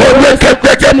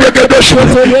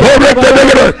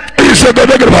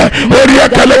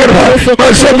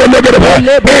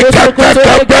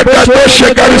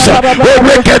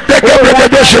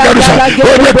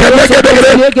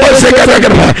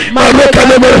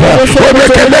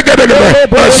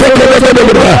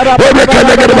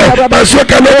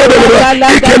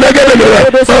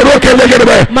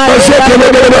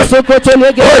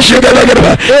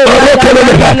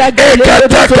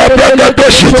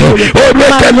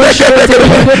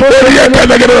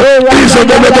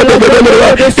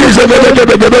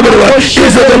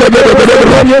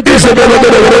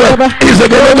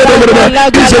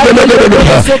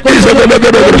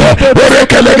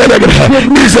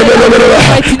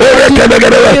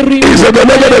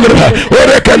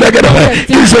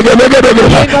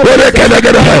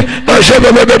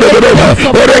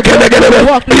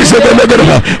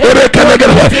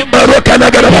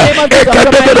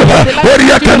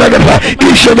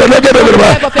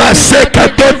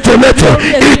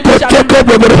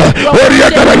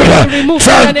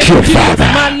 Thank you,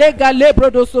 Father.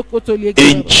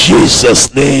 In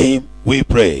Jesus' name we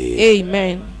pray.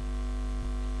 Amen.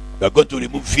 You are going to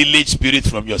remove village spirit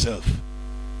from yourself,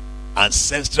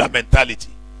 ancestral mentality,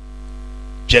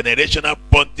 generational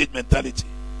bondage mentality.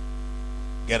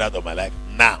 Get out of my life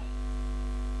now.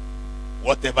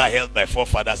 Whatever held my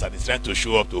forefathers and is trying to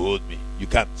show up to hold me, you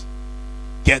can't.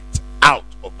 get out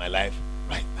of my life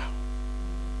right now.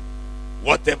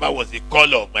 Whatever was the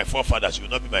color of my forefathers will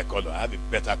not be my color. I have a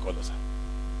better color, sir.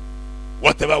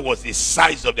 Whatever was the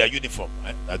size of their uniform,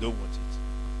 I don't want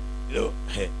it. You know,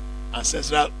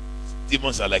 ancestral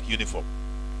demons are like uniform.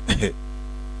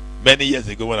 Many years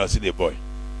ago when I was still a boy,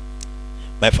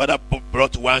 my father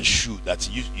brought one shoe that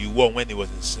he wore when he was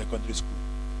in secondary school.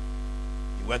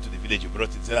 He went to the village, he brought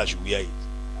it, said I should wear it.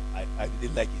 I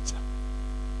didn't like it, sir.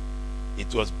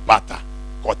 It was bata,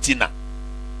 cortina,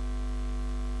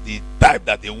 the type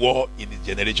that they wore in his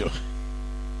generation.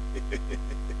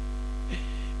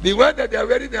 The one that they are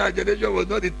wearing in our generation was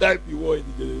not the type he wore in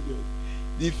the generation.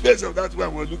 The face of that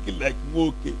one was looking like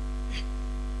Moke.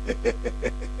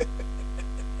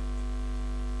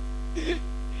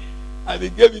 And he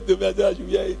gave it to me and said I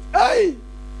should wear it.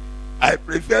 I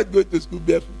preferred going to school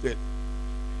barefooted.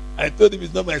 I told him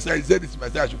it's not my size. He said it's my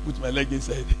size. I should put my leg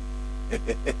inside.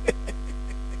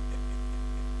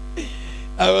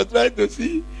 I was trying to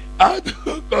see how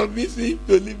to convince him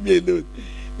to leave me alone.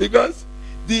 Because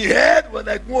the head was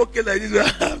like more okay like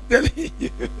this. I'm telling you.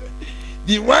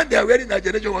 The one they are wearing in that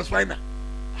generation was finer.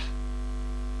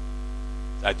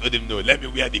 So I told him, no, let me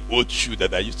wear the old shoe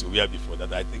that I used to wear before.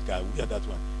 That I think I wear that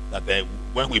one. That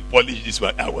when we polish this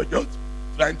one, I was just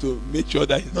trying to make sure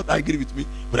that he's not angry with me.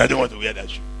 But I don't want to wear that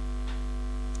shoe.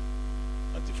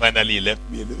 Until finally he left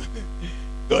me alone.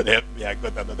 God help me, I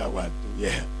got another one to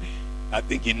wear. I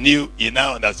think he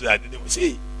now understood. I didn't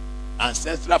see.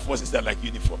 Ancestral forces are like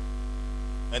uniform.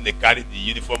 When they carry the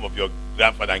uniform of your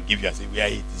grandfather and give you and say, wear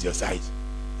it, it's your size.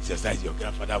 It's your size, your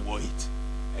grandfather wore it.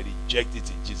 I reject it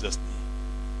in Jesus' name.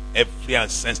 Every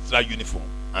ancestral uniform,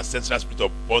 ancestral spirit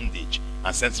of bondage,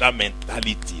 ancestral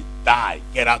mentality, die,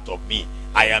 get out of me.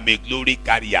 I am a glory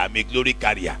carrier. I'm a glory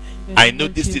carrier. I know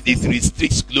this it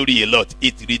restricts glory a lot.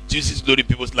 It reduces glory in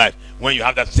people's life. When you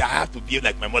have that, say, I have to be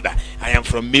like my mother. I am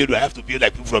from Meru. I have to be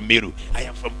like people from Meru. I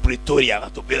am from Pretoria. I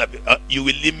have to be like. You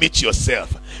will limit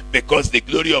yourself because the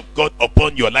glory of God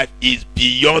upon your life is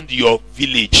beyond your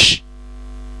village.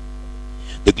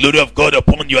 The glory of God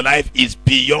upon your life is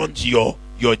beyond your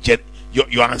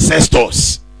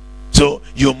ancestors. So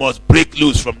you must break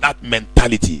loose from that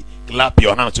mentality. Clap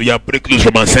your hands so you break loose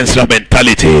from ancestral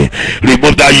mentality.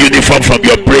 Remove that uniform from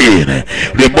your brain.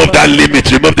 Remove that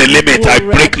limit. Remove the limit. I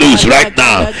break loose right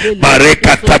now.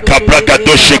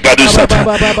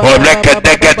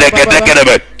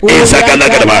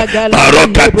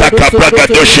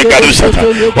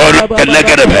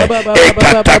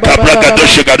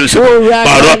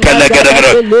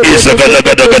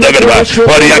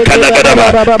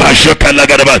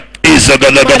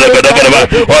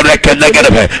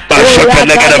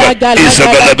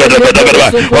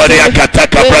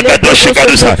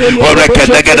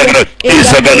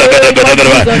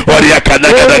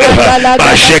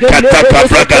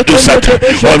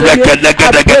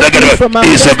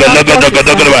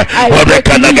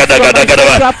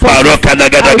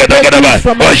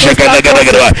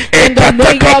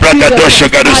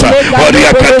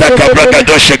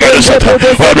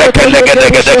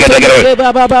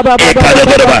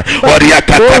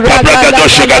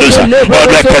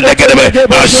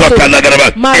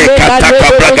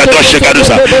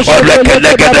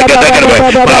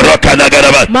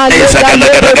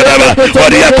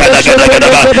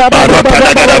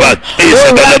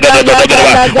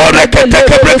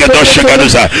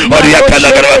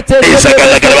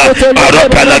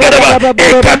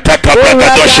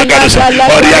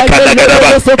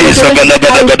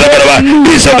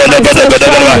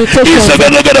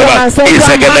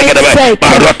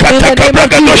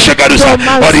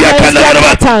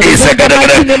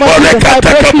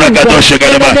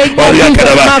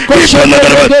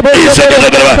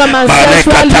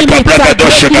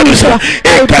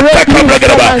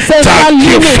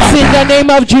 In the name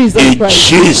of Jesus Christ. In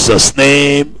Jesus'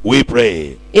 name we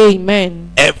pray.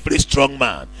 Amen. Every strong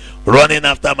man running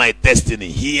after my destiny,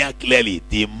 hear clearly,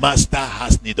 the master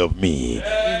has need of me.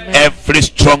 Amen. Every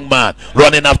strong man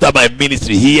running after my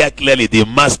ministry, hear clearly, the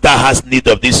master has need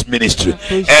of this ministry.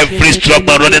 Every strong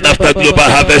man running after Global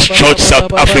Harvest Church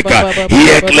South Africa,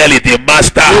 hear clearly, the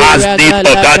master has need of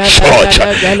that church.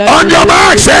 On your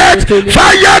mark, set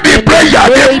fire the prayer.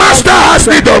 The master has has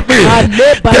need of me.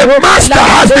 The master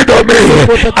has need of me.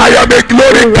 I am a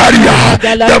glory carrier.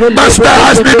 The master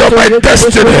has need of my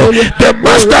destiny. The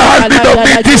master has need of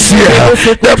me this year.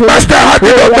 The master has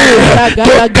need of me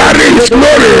to carry his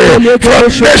glory from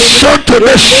nation to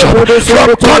nation,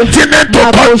 from continent to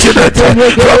continent,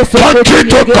 from country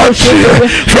to country,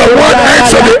 from one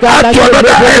end of the earth to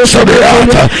another end of the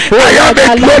earth. I am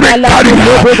a glory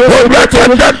carrier. The master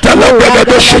has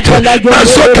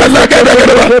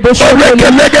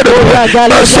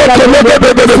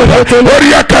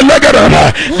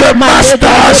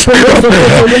need of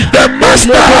me. The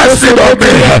master has need of me. The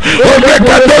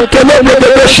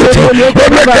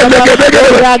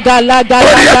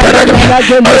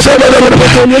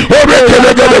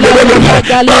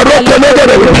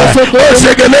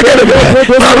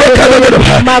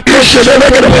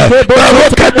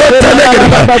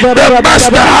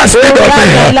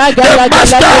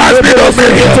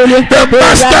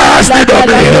master has need of me.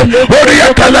 The master has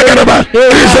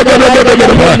need of me. The master has need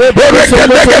of me.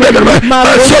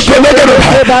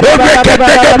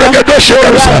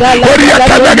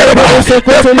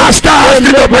 The master has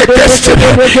need of my destiny.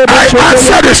 I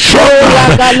answer the strong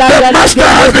man. The master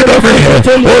has need of me.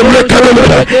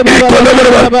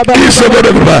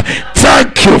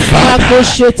 Thank you, Father.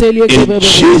 In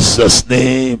Jesus'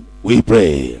 name we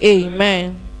pray.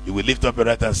 Amen. You will lift up your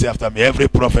right hand and say after me, every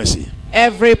prophecy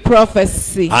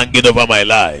hanging over my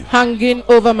life,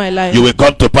 you will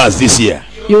come to pass this year.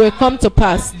 You will come to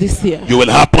pass this year. You will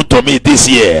happen to me this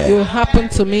year. You will happen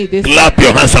to me this year. Clap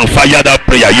your hands and fire that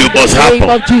prayer. You must happen.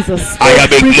 Of Jesus. I am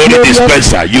a glory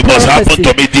dispenser. You must happen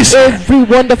to me this year. Every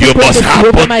wonderful you must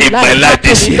happen in my life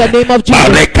this year. In the name of Jesus.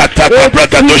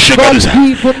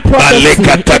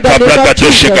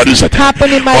 Happen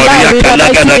in my life. In the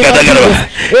mighty name of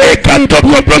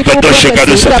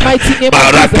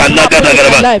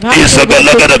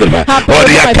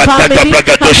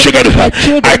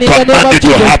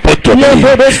Jesus. Happen to me.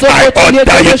 I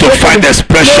order you to find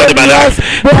expression in my life.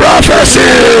 Prophecy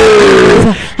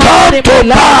come to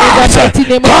pass.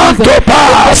 Come to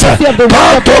pass.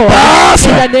 Come to pass.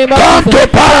 Come to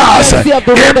pass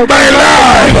in my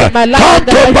life. Come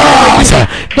to pass.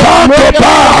 Come to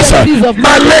pass.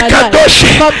 Maleka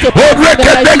doshi.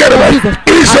 Oreka degere.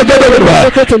 Isodegere.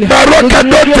 Baroka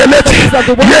doteleti.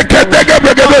 Yeka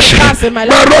degere doshi.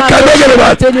 Baroka degere.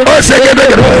 Osegere.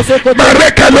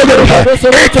 Mareka degere.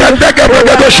 Come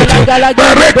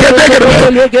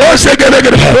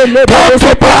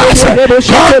to pass.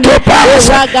 Come to pass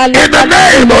in the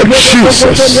name of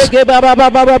Jesus.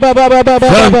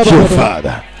 Thank you,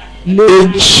 Father.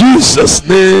 In Jesus'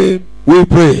 name we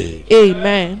pray.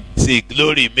 Amen. See,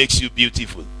 glory makes you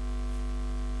beautiful.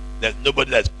 There's nobody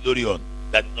that's glory on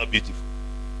that's not beautiful.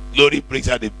 Glory brings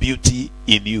out the beauty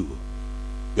in you.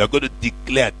 You are going to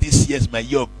declare this year is my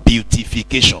year of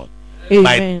beautification. Amen.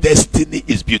 My destiny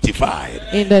is beautified.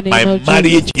 My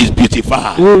marriage is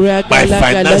beautified. My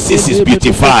finances is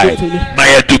beautified. My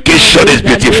education is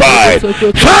beautified.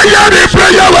 Fire the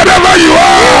prayer wherever you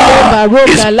are.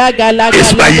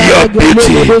 It's my year of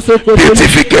beauty.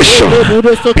 Beautification.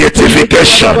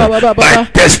 Beautification. My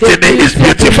destiny is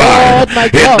beautified.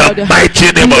 In the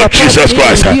mighty name of Jesus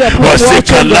Christ.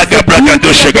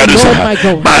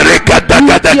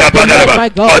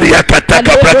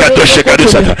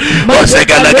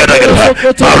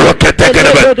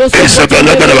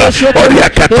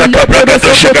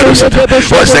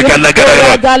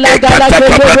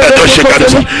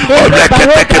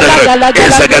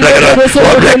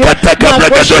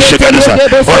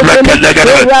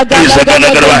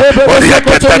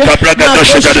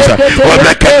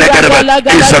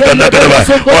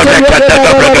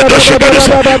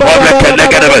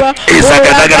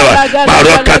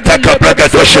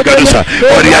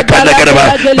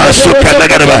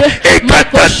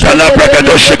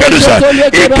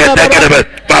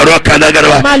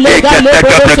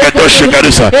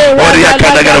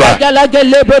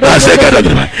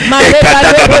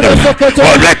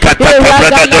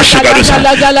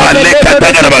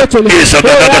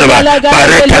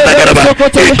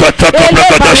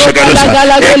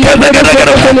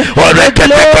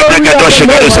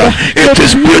 It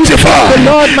is beautified.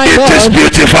 It is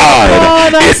beautified.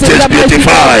 It is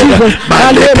beautified.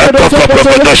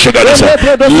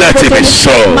 Let it be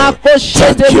so.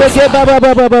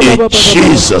 In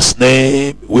Jesus'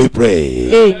 name we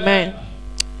pray. Amen.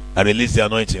 I release the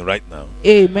anointing right now.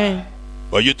 Amen.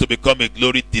 For you to become a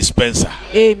glory dispenser.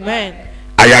 Amen.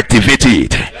 I activate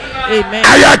it. Amen.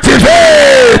 I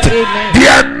activate the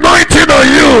anointing on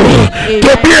you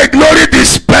to be a glory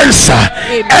dispenser.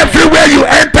 Everywhere you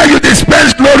enter, you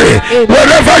dispense glory.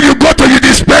 Wherever you go to, you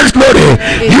dispense glory.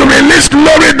 You release glory.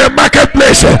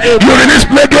 marketplace. You release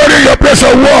glory in your place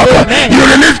of work. You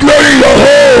release glory in your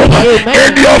home,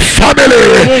 in your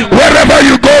family, wherever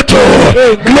you go to.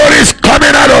 Glory is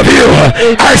coming out of you.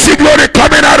 I see glory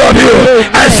coming out of you.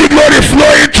 I see glory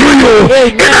flowing through you.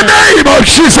 In the name of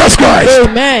Jesus Christ.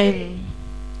 Amen.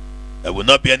 There will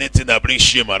not be anything that brings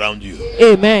shame around you.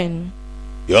 Amen.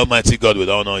 The Almighty God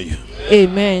will honor you.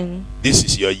 Amen. This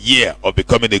is your year of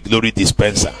becoming a glory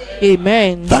dispenser.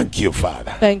 Amen. Thank you,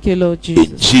 Father. Thank you, Lord Jesus.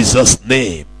 In Jesus'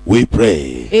 name we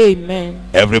pray. Amen.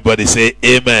 Everybody say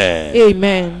amen.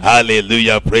 Amen.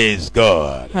 Hallelujah. Praise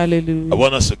God. Hallelujah. I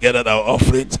want us to gather our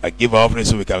offerings and give our offerings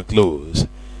so we can close.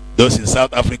 Those in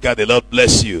South Africa, the Lord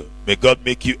bless you. May God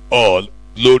make you all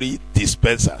glory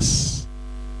dispensers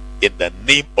in the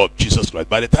name of Jesus Christ.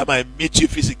 By the time I meet you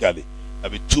physically,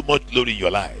 there'll be too much glory in your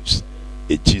lives.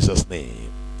 In Jesus' name.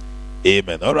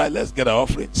 Amen. All right, let's get our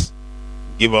offerings.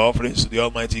 Give our offerings to the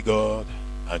Almighty God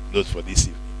and close for this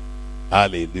evening.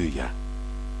 Hallelujah.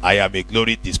 I am a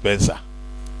glory dispenser.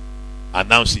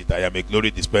 Announce it. I am a glory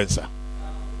dispenser.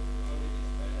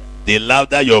 The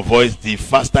louder your voice, the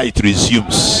faster it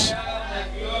resumes.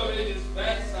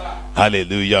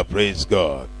 Hallelujah. Praise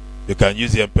God. You can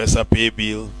use the M-Pesa pay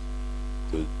bill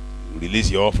to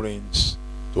release your offerings,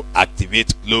 to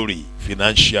activate glory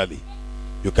financially.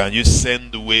 You can use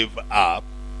Send Wave app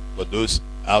for those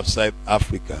outside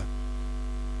Africa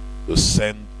to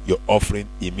send your offering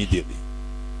immediately.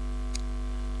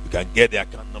 You can get the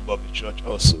account number of the church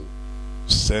also.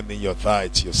 Send in your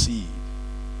tithes, your seed.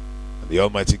 And the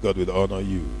Almighty God will honor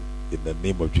you in the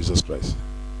name of Jesus Christ.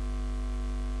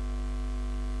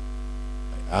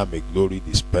 I am a glory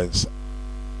dispenser.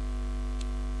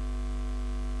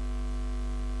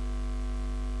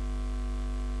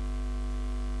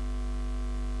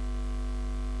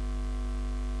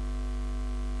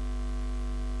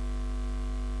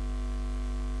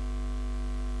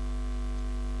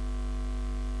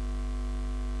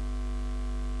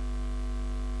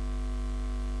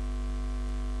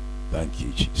 Thank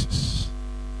you, Jesus.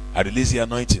 I release the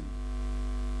anointing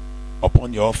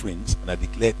upon your offerings, and I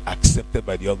declare it accepted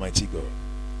by the Almighty God.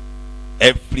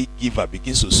 Every giver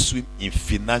begins to swim in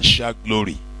financial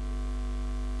glory.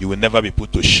 You will never be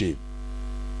put to shame.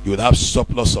 You will have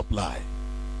surplus supply.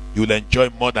 You will enjoy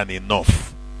more than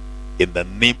enough in the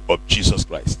name of Jesus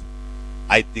Christ.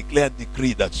 I declare and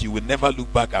decree that you will never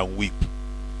look back and weep.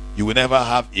 You will never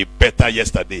have a better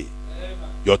yesterday.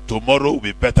 Your tomorrow will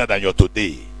be better than your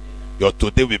today. Your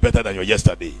today will be better than your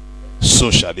yesterday.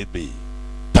 So shall it be.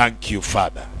 Thank you,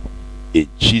 Father. In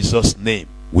Jesus' name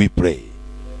we pray.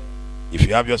 If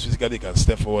you have yours physically, you can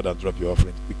step forward and drop your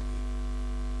offering quickly.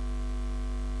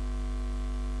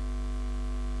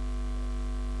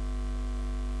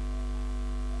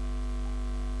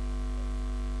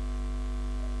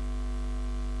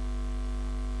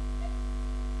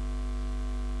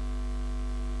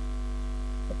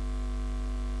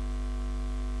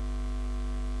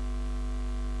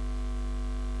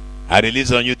 I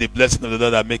release on you the blessing of the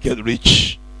Lord that maketh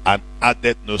rich and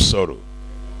addeth no sorrow.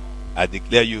 I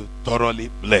declare you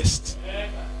thoroughly blessed.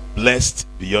 Blessed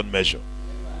beyond measure.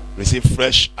 Receive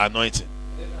fresh anointing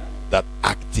that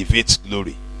activates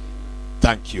glory.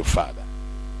 Thank you, Father.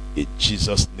 In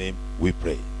Jesus' name we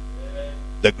pray.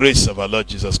 The grace of our Lord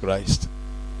Jesus Christ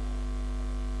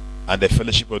and the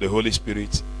fellowship of the Holy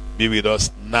Spirit be with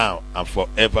us now and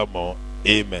forevermore.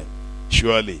 Amen.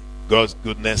 Surely God's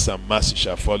goodness and mercy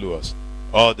shall follow us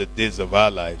all the days of our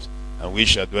lives, and we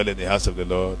shall dwell in the house of the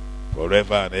Lord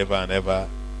forever and ever and ever.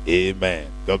 Amen.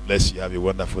 God bless you. Have a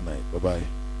wonderful night. Bye-bye.